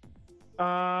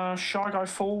 Shy Guy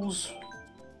Falls.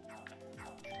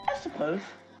 I suppose.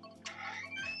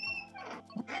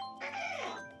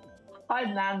 Hi,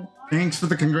 Nan. Thanks for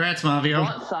the congrats, Mavio.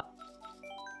 What's up?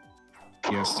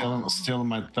 Yeah, still in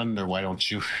my thunder, why don't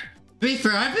you? To be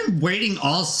fair, I've been waiting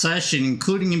all session,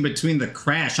 including in between the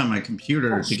crash on my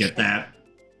computer, to get that.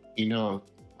 You know,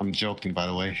 I'm joking, by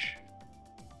the way.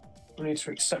 I need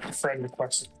to accept a friend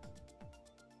request.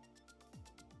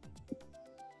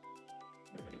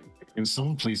 Can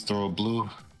someone please throw a blue?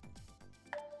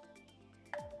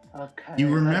 Okay.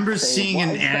 You remember let's see. seeing What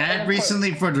an is the ad input?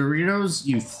 recently for Doritos?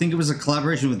 You think it was a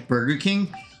collaboration with Burger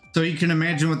King? So you can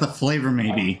imagine what the flavor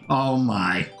may be. Oh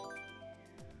my.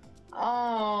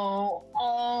 No.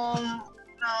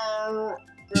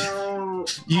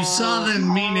 You saw the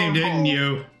meaning, didn't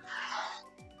you?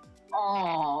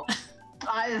 Oh,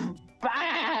 that is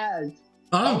bad.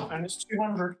 Oh, And it's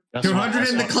 200. That's 200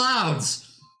 in the why- clouds.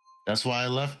 That's why I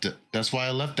left it. That's why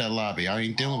I left that lobby. I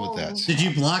ain't dealing with that. Did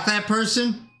you block that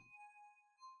person?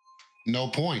 No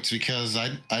points because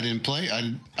I didn't play.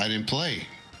 I didn't play.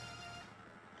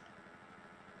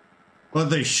 Well,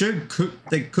 they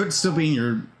could still be in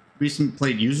your recent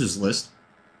played users list.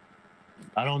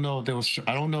 I don't know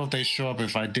if they show up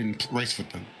if I didn't race with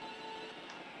them.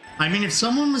 I mean, if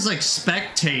someone was like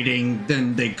spectating,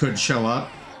 then they could show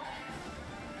up.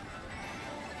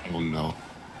 I don't know.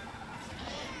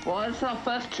 Well, it's our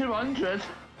first 200. It's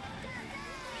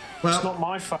Well, not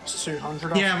my first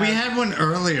 200. yeah, we had one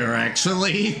earlier,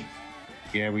 actually.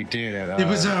 Yeah, we did. At, It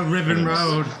was a Ribbon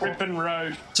Road. Rippin'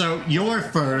 Road. So you're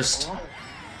first.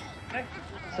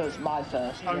 So it's my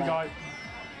first. Phone yeah. guy.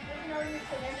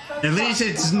 At least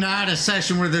it's not a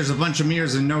session where there's a bunch of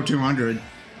mirrors and no 200.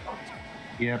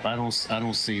 Yep, I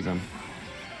don't see them.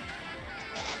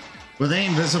 Were they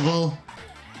invisible?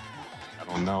 I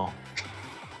don't know.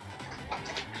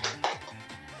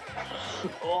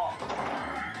 Oh,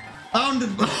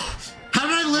 no. How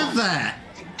did I live that?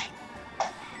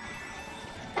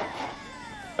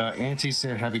 Auntie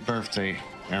said happy birthday,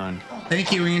 Aaron.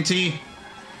 Thank you, Auntie.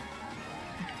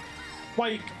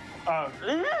 Wait. That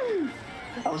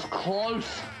was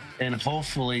close. And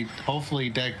hopefully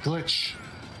that glitch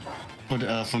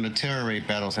from the terror raid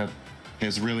battles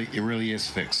really is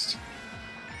fixed.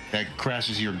 That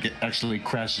actually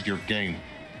crashes your game.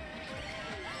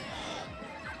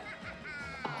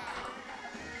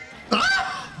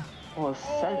 Oh,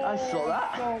 I saw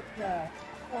that.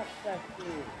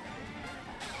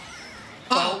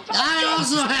 Oh, I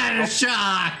also had a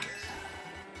shock.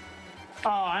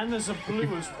 Oh, and there's a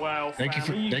blue as well. Thank you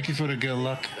for the good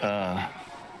luck.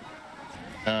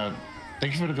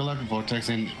 Thank you for the good luck, Vortex.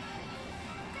 And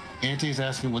Auntie's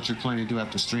asking what you're planning to do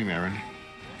after stream, Aaron.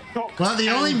 Well, the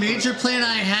only major plan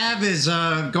I have is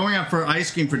going out for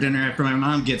ice cream for dinner after my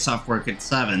mom gets off work at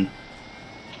 7.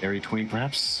 Dairy Queen,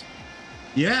 perhaps?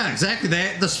 Yeah, exactly.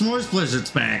 The s'mores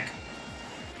blizzard's back.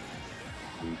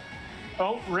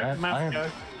 Oh, Rip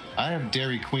Matthew. I have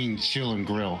Dairy Queen Chill and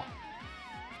Grill.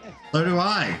 So do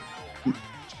I.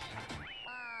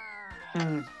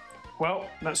 Well,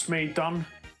 that's me done.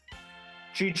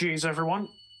 GG's, everyone.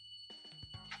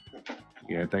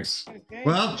 Yeah, thanks.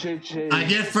 Well, GG. I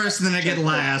get first and then I get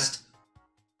last.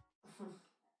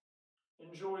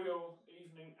 Enjoy your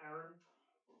evening, Aaron.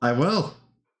 I will.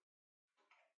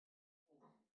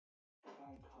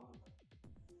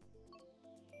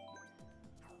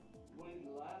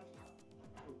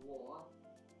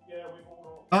 Yeah, we've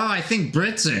all Oh, I think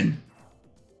Brit's in.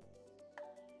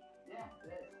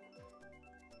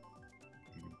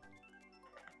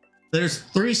 There's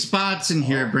 3 spots in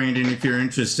here, Brandon, if you're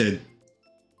interested.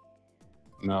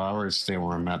 No, I already stay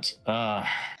where I'm at.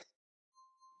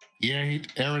 Yeah,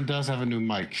 Aaron does have a new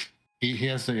mic. He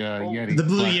has the Yeti. The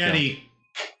Blue Blackout. Yeti.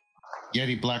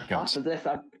 Yeti Blackout. After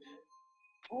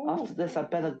this, I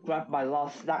better grab my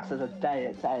last snacks of the day.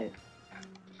 It's 8.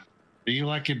 Do you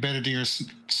like it better than your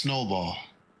snowball?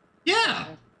 Yeah.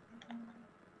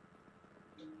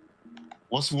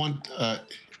 What's one?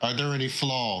 Are there any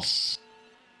flaws?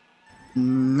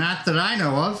 Not that I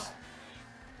know of.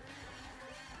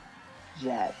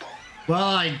 Yep.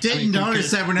 Well, I did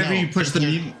notice that whenever you push the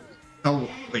mute. Oh,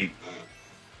 wait.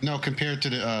 No, compared to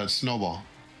the snowball.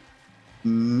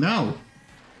 No.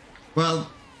 Well,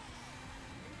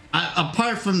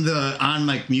 apart from the on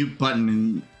mic mute button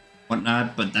and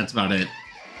whatnot, but that's about it.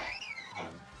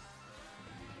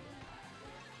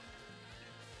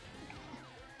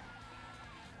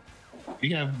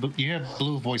 You have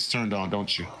blue voice turned on,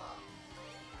 don't you?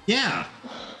 Yeah.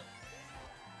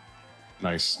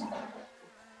 Nice.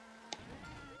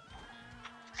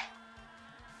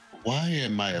 Why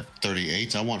am I at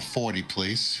 38? I want 40,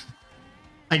 please.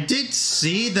 I did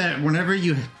see that whenever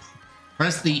you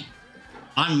press the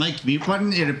on mic mute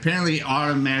button, it apparently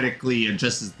automatically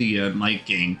adjusts the mic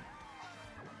gain.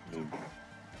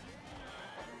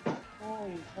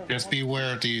 Just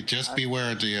beware of the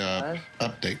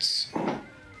updates.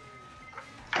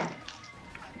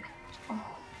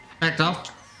 In fact, I'll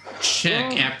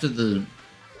check after the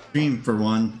stream for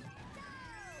one.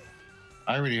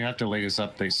 I already have the latest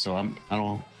updates, so I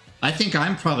don't. I think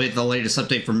I'm probably at the latest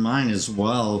update for mine as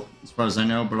well, as far as I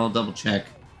know, but I'll double check.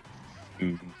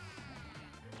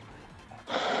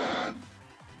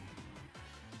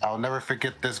 I'll never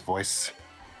forget this voice.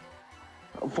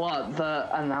 What, the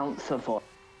announcer voice?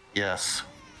 Yes.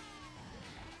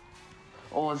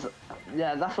 Or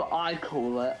yeah, that's what I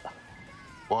call it.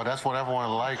 Well, that's what everyone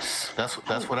likes. That's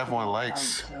what everyone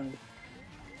likes.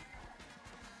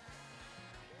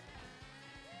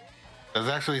 Does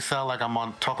it actually sound like I'm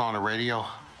talking on the radio?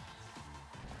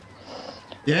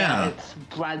 Yeah. It's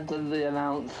Brandon the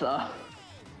announcer.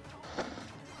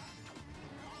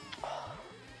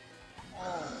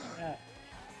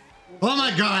 Oh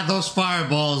my god, those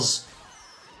fireballs.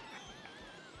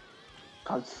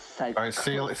 God's sake. All right,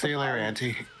 see you later,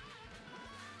 Auntie.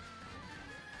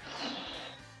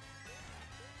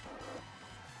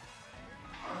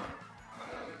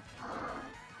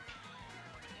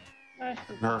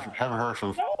 Haven't heard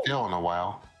from Phil in a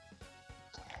while.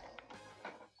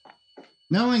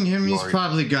 Knowing him, he's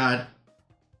probably got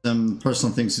some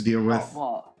personal things to deal with.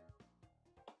 What?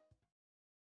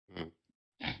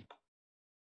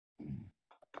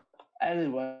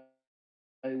 Anyway.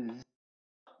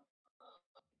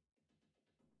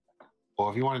 Well,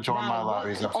 if you want to join my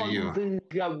lobby, it's up to you.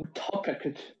 The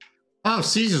topic. Oh,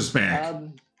 Caesar's back.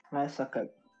 Wait a second.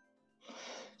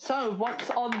 So, what's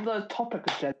on the topic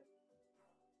agenda?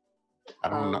 I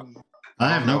don't know. I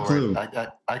have no clue.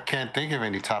 I can't think of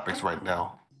any topics right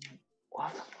now.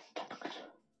 What?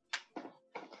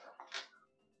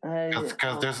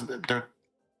 Because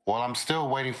Well, I'm still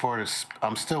waiting for this.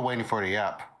 I'm still waiting for the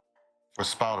app for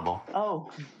Spoutable.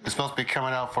 Oh, It's supposed to be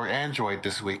coming out for Android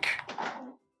this week.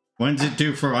 When's it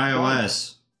due for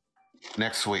iOS?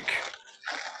 Next week.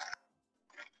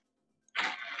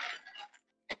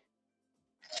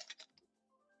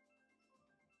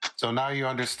 So now you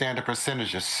understand the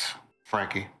percentages,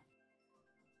 Frankie.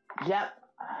 yep.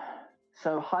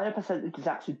 So higher percentage is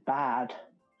actually bad.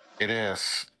 It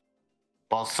is.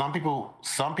 Well, some people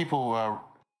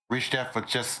reach that for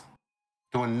just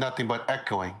doing nothing but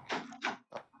echoing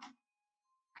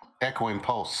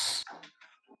posts.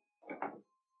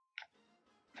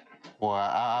 Well,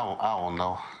 I don't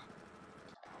know.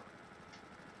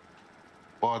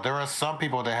 Well, there are some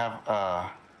people that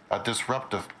have a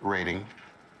disruptive rating.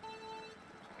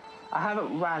 I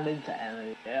haven't ran into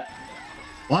any yet.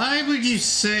 Why would you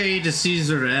say to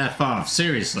Caesar to F off?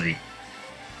 Seriously.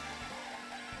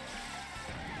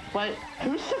 Wait,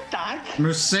 who said that?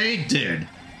 Mercedes did.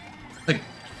 Like,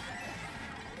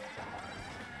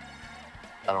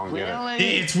 I don't get it.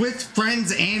 Really? it's with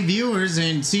friends and viewers,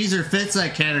 and Caesar fits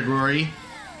that category.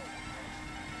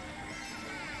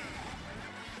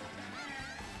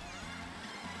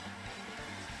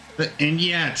 But, and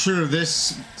yeah, true,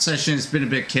 this session has been a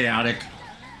bit chaotic.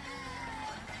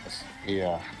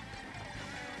 Yeah.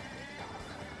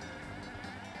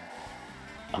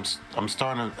 I'm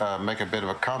starting to make a bit of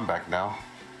a comeback now.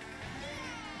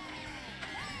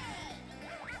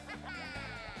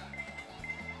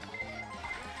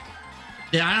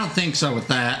 Yeah, I don't think so with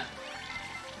that.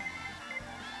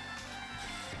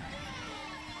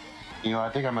 You know, I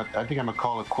think I'm gonna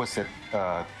call it quits at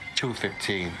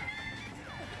 2:15.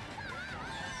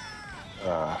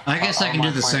 I guess I can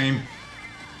do the same.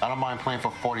 I don't mind playing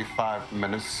for 45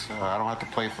 minutes. I don't have to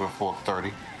play for a full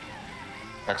 30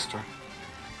 extra.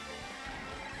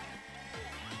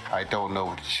 I don't know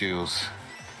what to choose.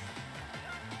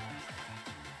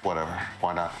 Whatever,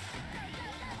 why not?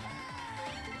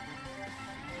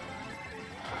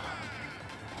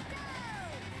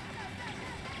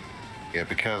 Yeah,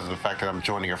 because of the fact that I'm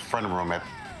joining a friend room at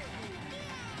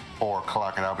 4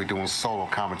 o'clock and I'll be doing solo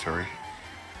commentary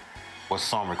with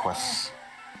song requests.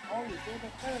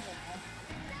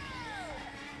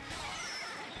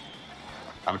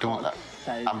 I'm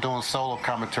doing solo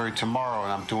commentary tomorrow,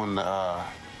 and I'm doing the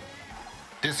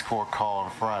Discord call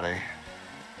on Friday.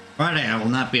 Friday, I will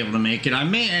not be able to make it. I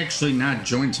may actually not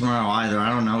join tomorrow either. I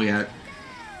don't know yet.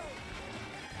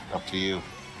 Up to you.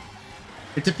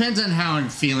 It depends on how I'm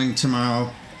feeling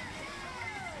tomorrow.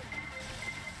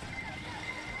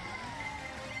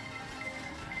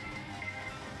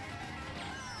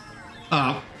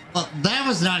 Oh, well, that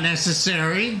was not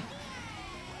necessary.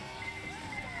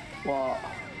 What?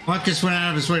 Marcus went out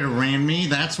of his way to ram me.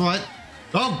 That's what.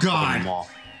 Oh God!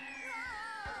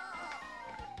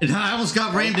 And I almost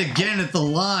got rammed again at the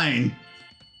line.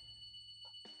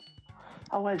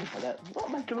 Oh, wait a minute. What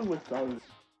am I doing with those?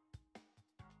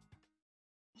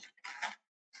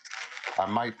 I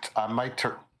might. What am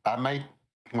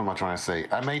I trying to say?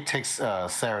 I may take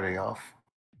Saturday off.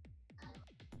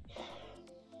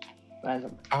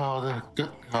 Random. Oh, the good.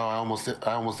 Oh, I almost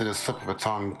did a slip of a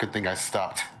tongue. Good thing I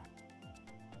stopped.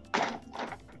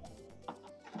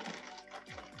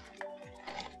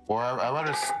 Or I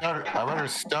rather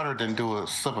stutter than do a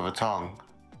slip of a tongue.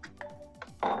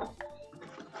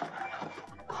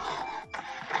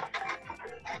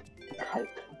 Cake.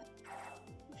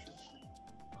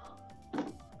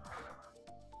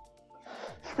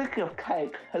 Speaking of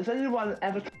cake, has anyone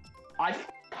ever tried ice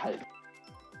cake?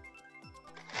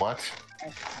 What?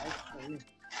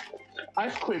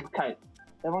 Ice cream cake.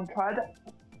 Anyone tried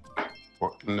it?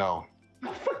 No.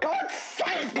 For God's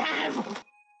sake, Cam!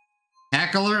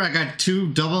 Hackler, I got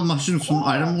 2 double mushrooms from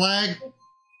item lag.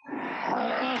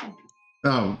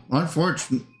 Oh,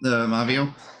 unfortunate,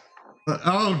 Mavio.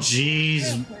 Oh,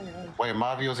 jeez. Wait,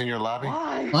 Mavio's in your lobby?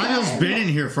 Mavio's been in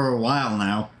here for a while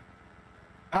now.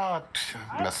 Oh,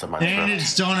 messed up my And throat.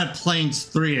 it's Donut Plains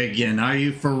 3 again. Are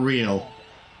you for real?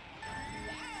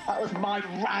 That was my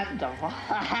random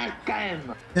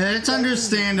game. Yeah, it's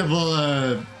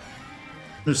understandable,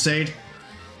 Mercedes.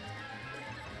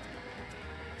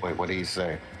 Wait, what did he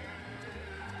say?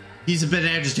 He's a bit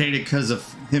agitated because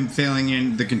of him failing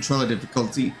in the controller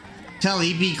difficulty. Tell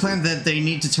EB Clan that they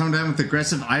need to tone down with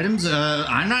aggressive items?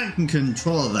 I'm not in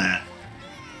control of that.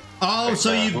 Oh, Wait,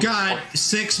 so you've got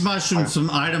 6 mushrooms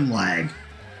from item lag.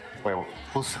 Wait,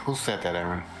 who said that,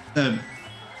 Aaron?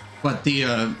 What,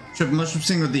 the triple mushroom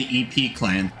thing or the EP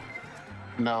Clan?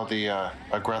 No, the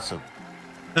aggressive.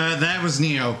 That was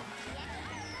Neo.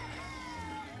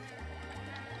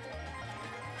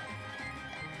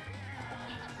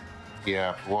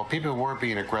 Yeah, well, people were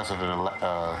being aggressive in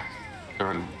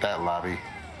during that lobby,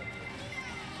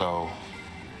 so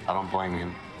I don't blame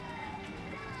him.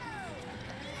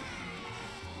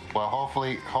 Well,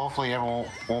 hopefully everyone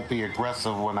won't be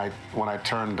aggressive when I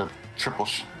turn the triple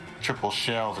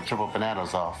shells and triple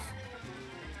bananas off.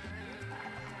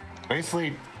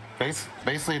 Basically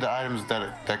the items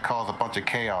that cause a bunch of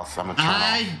chaos, I'm gonna turn off.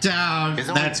 I doubt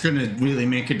that's gonna really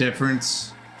make a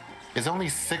difference. It's only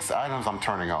 6 items I'm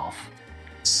turning off.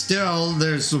 Still,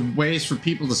 there's ways for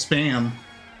people to spam.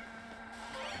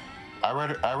 I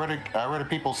rather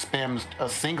people spam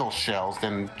single shells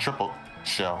than triple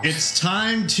shells. It's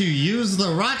time to use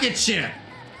the rocket ship.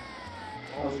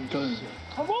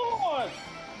 Come on!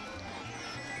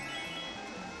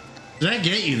 Did I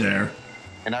get you there?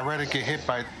 And I'd rather get hit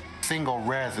by single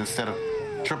reds instead of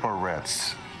triple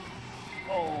reds.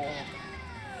 Oh.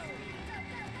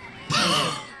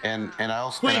 And I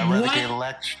also Wait, I'd rather what? get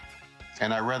elect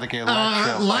and I'd rather get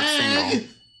electro by single.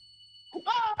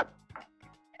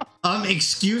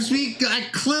 Excuse me? I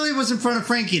clearly was in front of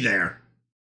Frankie there.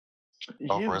 You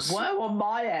Oh, for us. were on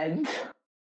my end.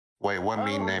 Wait, what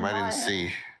mean name? I my. didn't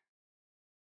see.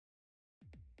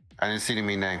 I didn't see the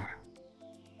mean name.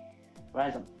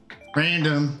 Random.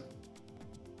 Random.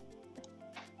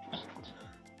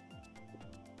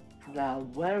 Now,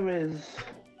 where is...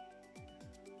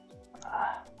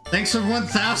 Thanks for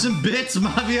 1,000 bits,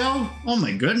 Mavio. Oh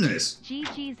my goodness.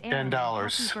 GG's $10.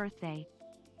 Happy birthday.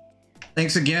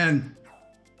 Thanks again.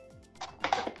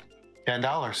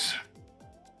 $10.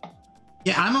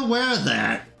 Yeah, I'm aware of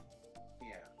that. Yeah.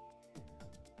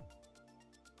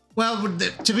 Well,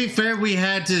 to be fair, we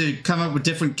had to come up with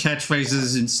different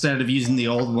catchphrases instead of using the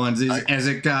old ones as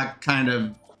it got kind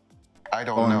of... I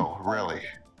don't know, really.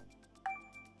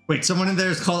 Wait, someone in there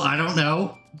is called I don't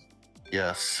know?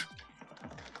 Yes.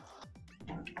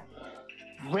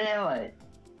 Really?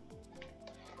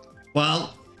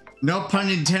 Well, no pun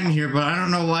intended here, but I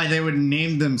don't know why they would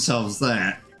name themselves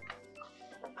that.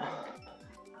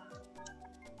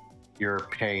 You're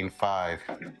paying 5.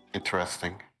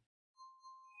 Interesting.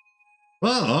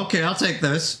 Well, okay, I'll take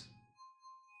this.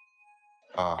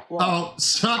 Oh,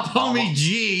 stop, homie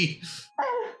G.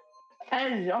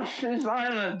 Hey, Yoshi's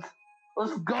Island.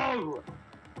 Let's go.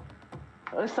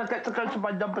 At least I get to go to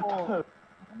my number 2. Come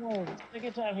on, take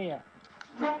it down here.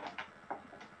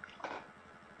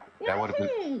 That would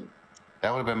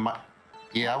have been my.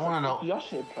 Yeah, I want to know.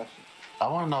 Yoshi impression. I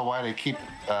want to know why they keep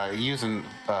using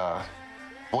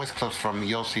voice clips from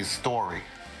Yoshi's story.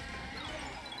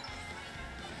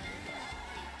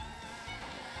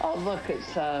 Oh, look,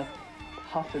 it's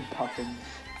Puffin Puffins.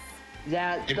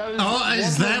 Yeah, those. Oh,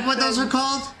 is that what those are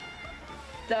called?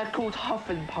 They're called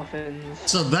Huffin Puffins.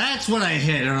 So that's what I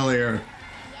hit earlier.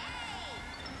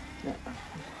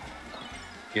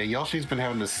 Yeah, Yoshi's been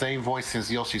having the same voice since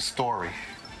Yoshi's story.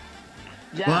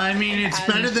 Yeah, Well, I mean, it's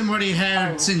better than what he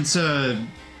had since Mario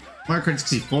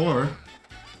 64.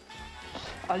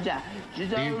 Oh yeah, do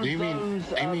you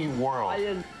mean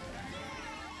World?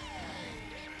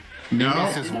 No,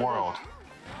 This is World.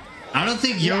 I don't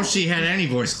think Yoshi had any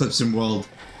voice clips in World.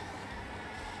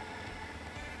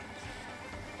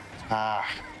 Ah.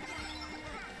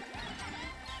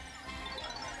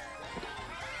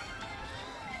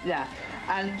 Yeah,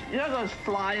 and you know those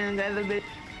flying enemies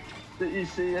that you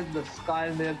see in the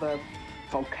sky near the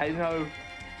volcano?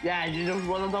 Yeah, you just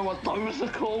want to know what those are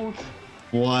called?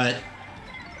 What?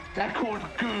 They're called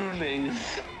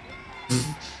Goonies.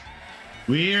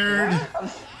 Weird.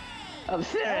 I'm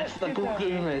serious, they're called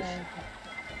Goonies.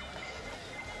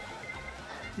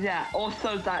 Yeah,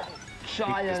 also that Take this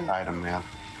giant, item, man.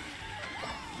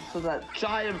 so that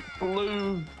giant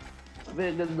blue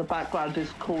thing in the background is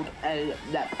called a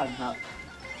leopard.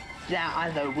 Yeah,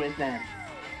 I know, weird name.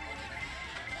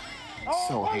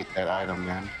 So hate that item,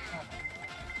 man.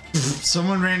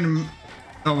 Someone random.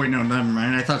 Oh wait, no, never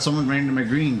mind. I thought someone ran into my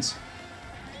greens.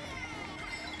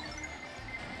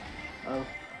 Oh,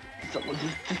 someone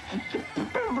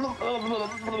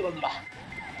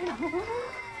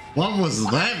What was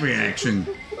that reaction?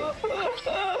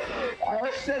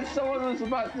 I said someone was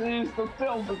about to use the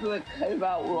film, but then it came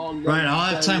out wrong. Right,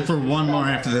 I'll have time for one more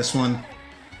after this one.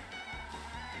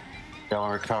 Bell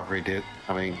and recovery, dude.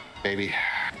 I mean, baby.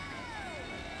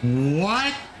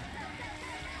 What?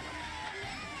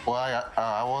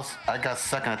 Well, I got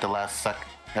second at the last sec.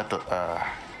 At the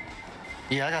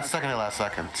yeah, I got second at the last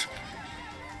second.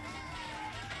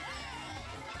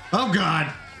 Oh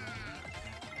God!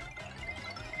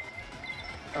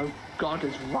 Oh, God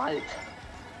is right.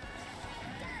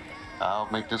 I'll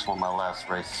make this one my last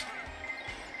race.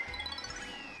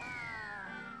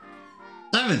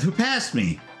 7th, who passed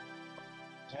me?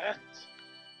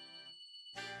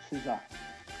 Scissor.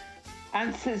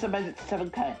 And Scissor made it to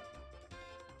 7K.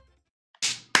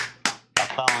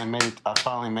 I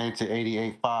finally made it to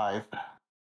 88.5.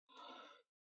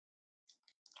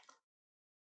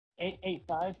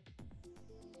 885.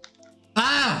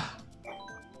 Ah!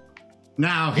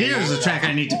 Now, here's a track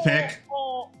I need to pick.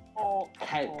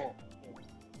 Cake.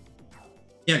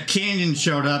 Yeah, Canyon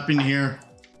showed up in here.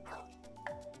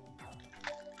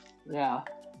 Yeah.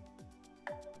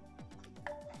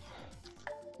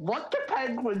 What do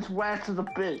penguins wear to the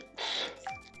beach?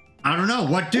 I don't know.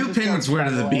 What do penguins wear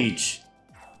to the beach?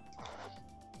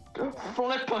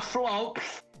 Flipper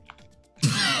slopes.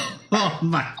 Oh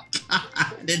my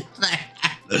god. It's that.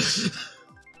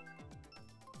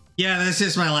 Yeah, this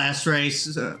is my last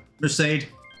race, Mercedes.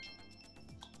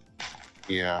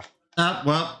 Yeah.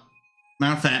 Well,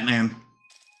 not Fat Man.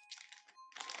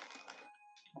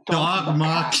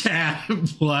 Dogma cat.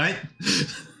 What?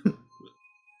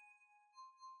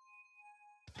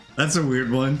 That's a weird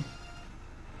one.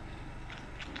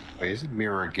 Wait, is it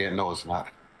mirror again? No, it's not.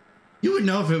 You would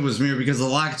know if it was mirror because the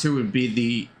lock 2 would be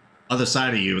the other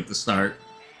side of you at the start.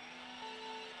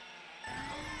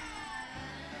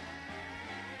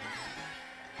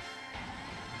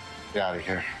 Get out of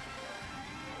here.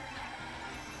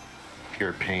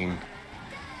 Pure pain.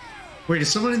 Wait, is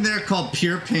someone in there called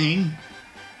Pure Pain?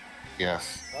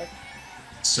 Yes. What?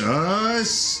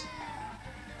 Sus.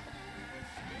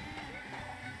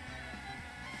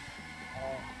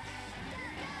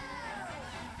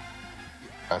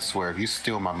 I swear, if you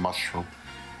steal my mushroom,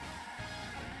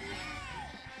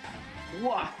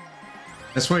 What?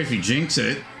 That's why if you jinx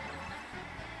it,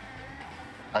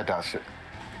 I dodged it.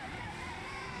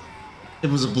 it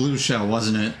was a blue shell,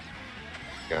 wasn't it?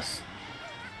 Yes.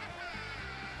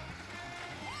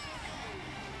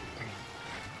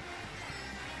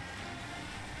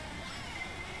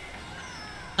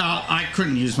 Oh, I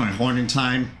couldn't use my horn in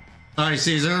time. Sorry,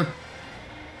 Caesar.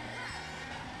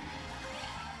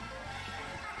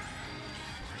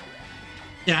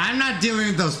 Yeah, I'm not dealing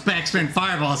with those backspin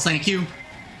fireballs, thank you.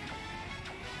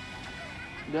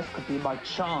 This could be my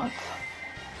chance.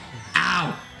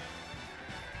 Ow!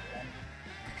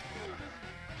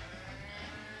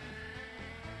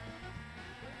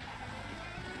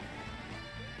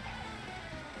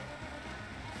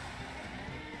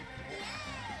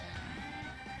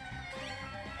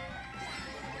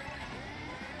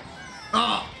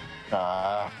 Oh!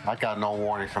 I got no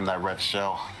warning from that red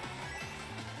shell.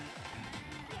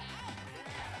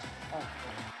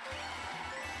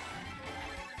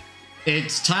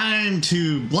 It's time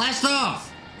to blast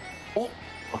off! Oh,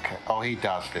 okay. Oh, he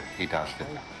dodged it. He dodged it.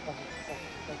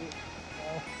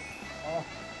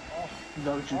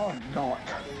 No, you did not.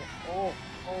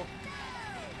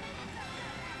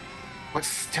 What's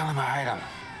stealing my item?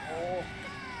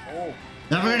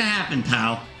 Never gonna happen,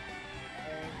 pal.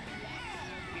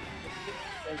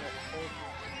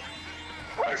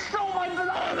 I stole my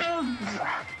bananas!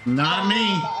 Not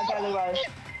me. Anyway,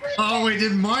 Oh, wait,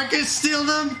 did Marcus steal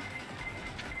them?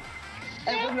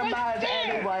 it wouldn't have mattered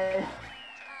anyway.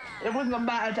 It wouldn't have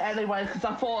mattered anyway because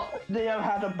I thought Neo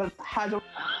had a.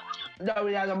 No,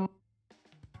 he had a.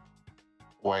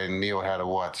 Wait, Neil had a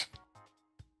what?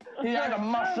 He had a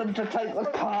mushroom to take the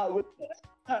car with.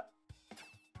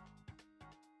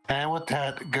 And with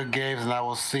that, good games, and I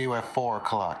will see you at 4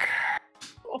 o'clock.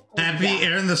 Happy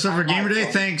Aaron the Silver Gamer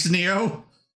Day. Thanks, Neo.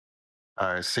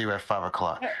 All right, see you at 5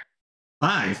 o'clock.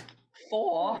 5.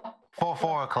 4?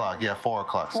 4 o'clock. Yeah, 4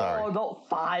 o'clock. Sorry. 4, not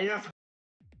 5.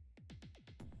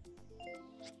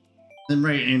 And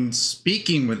right, and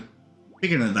speaking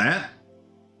of that,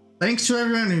 thanks to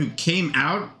everyone who came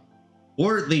out,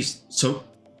 or at least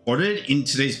supported in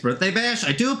today's birthday bash.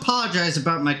 I do apologize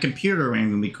about my computer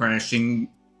randomly crashing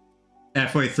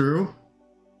halfway through.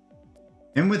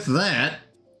 And with that,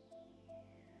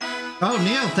 oh,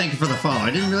 Neil, thank you for the follow.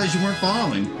 I didn't realize you weren't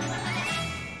following.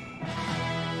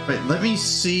 Wait, let me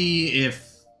see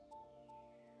if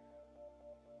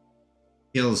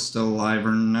Gil's still alive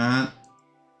or not.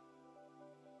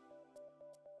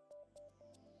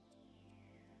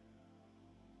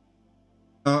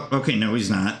 Oh, okay, no, he's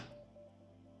not.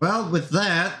 Well, with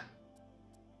that,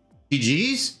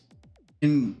 GG's.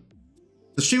 And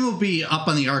the stream will be up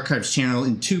on the archives channel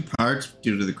in 2 parts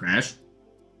due to the crash.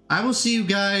 I will see you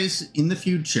guys in the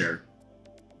future.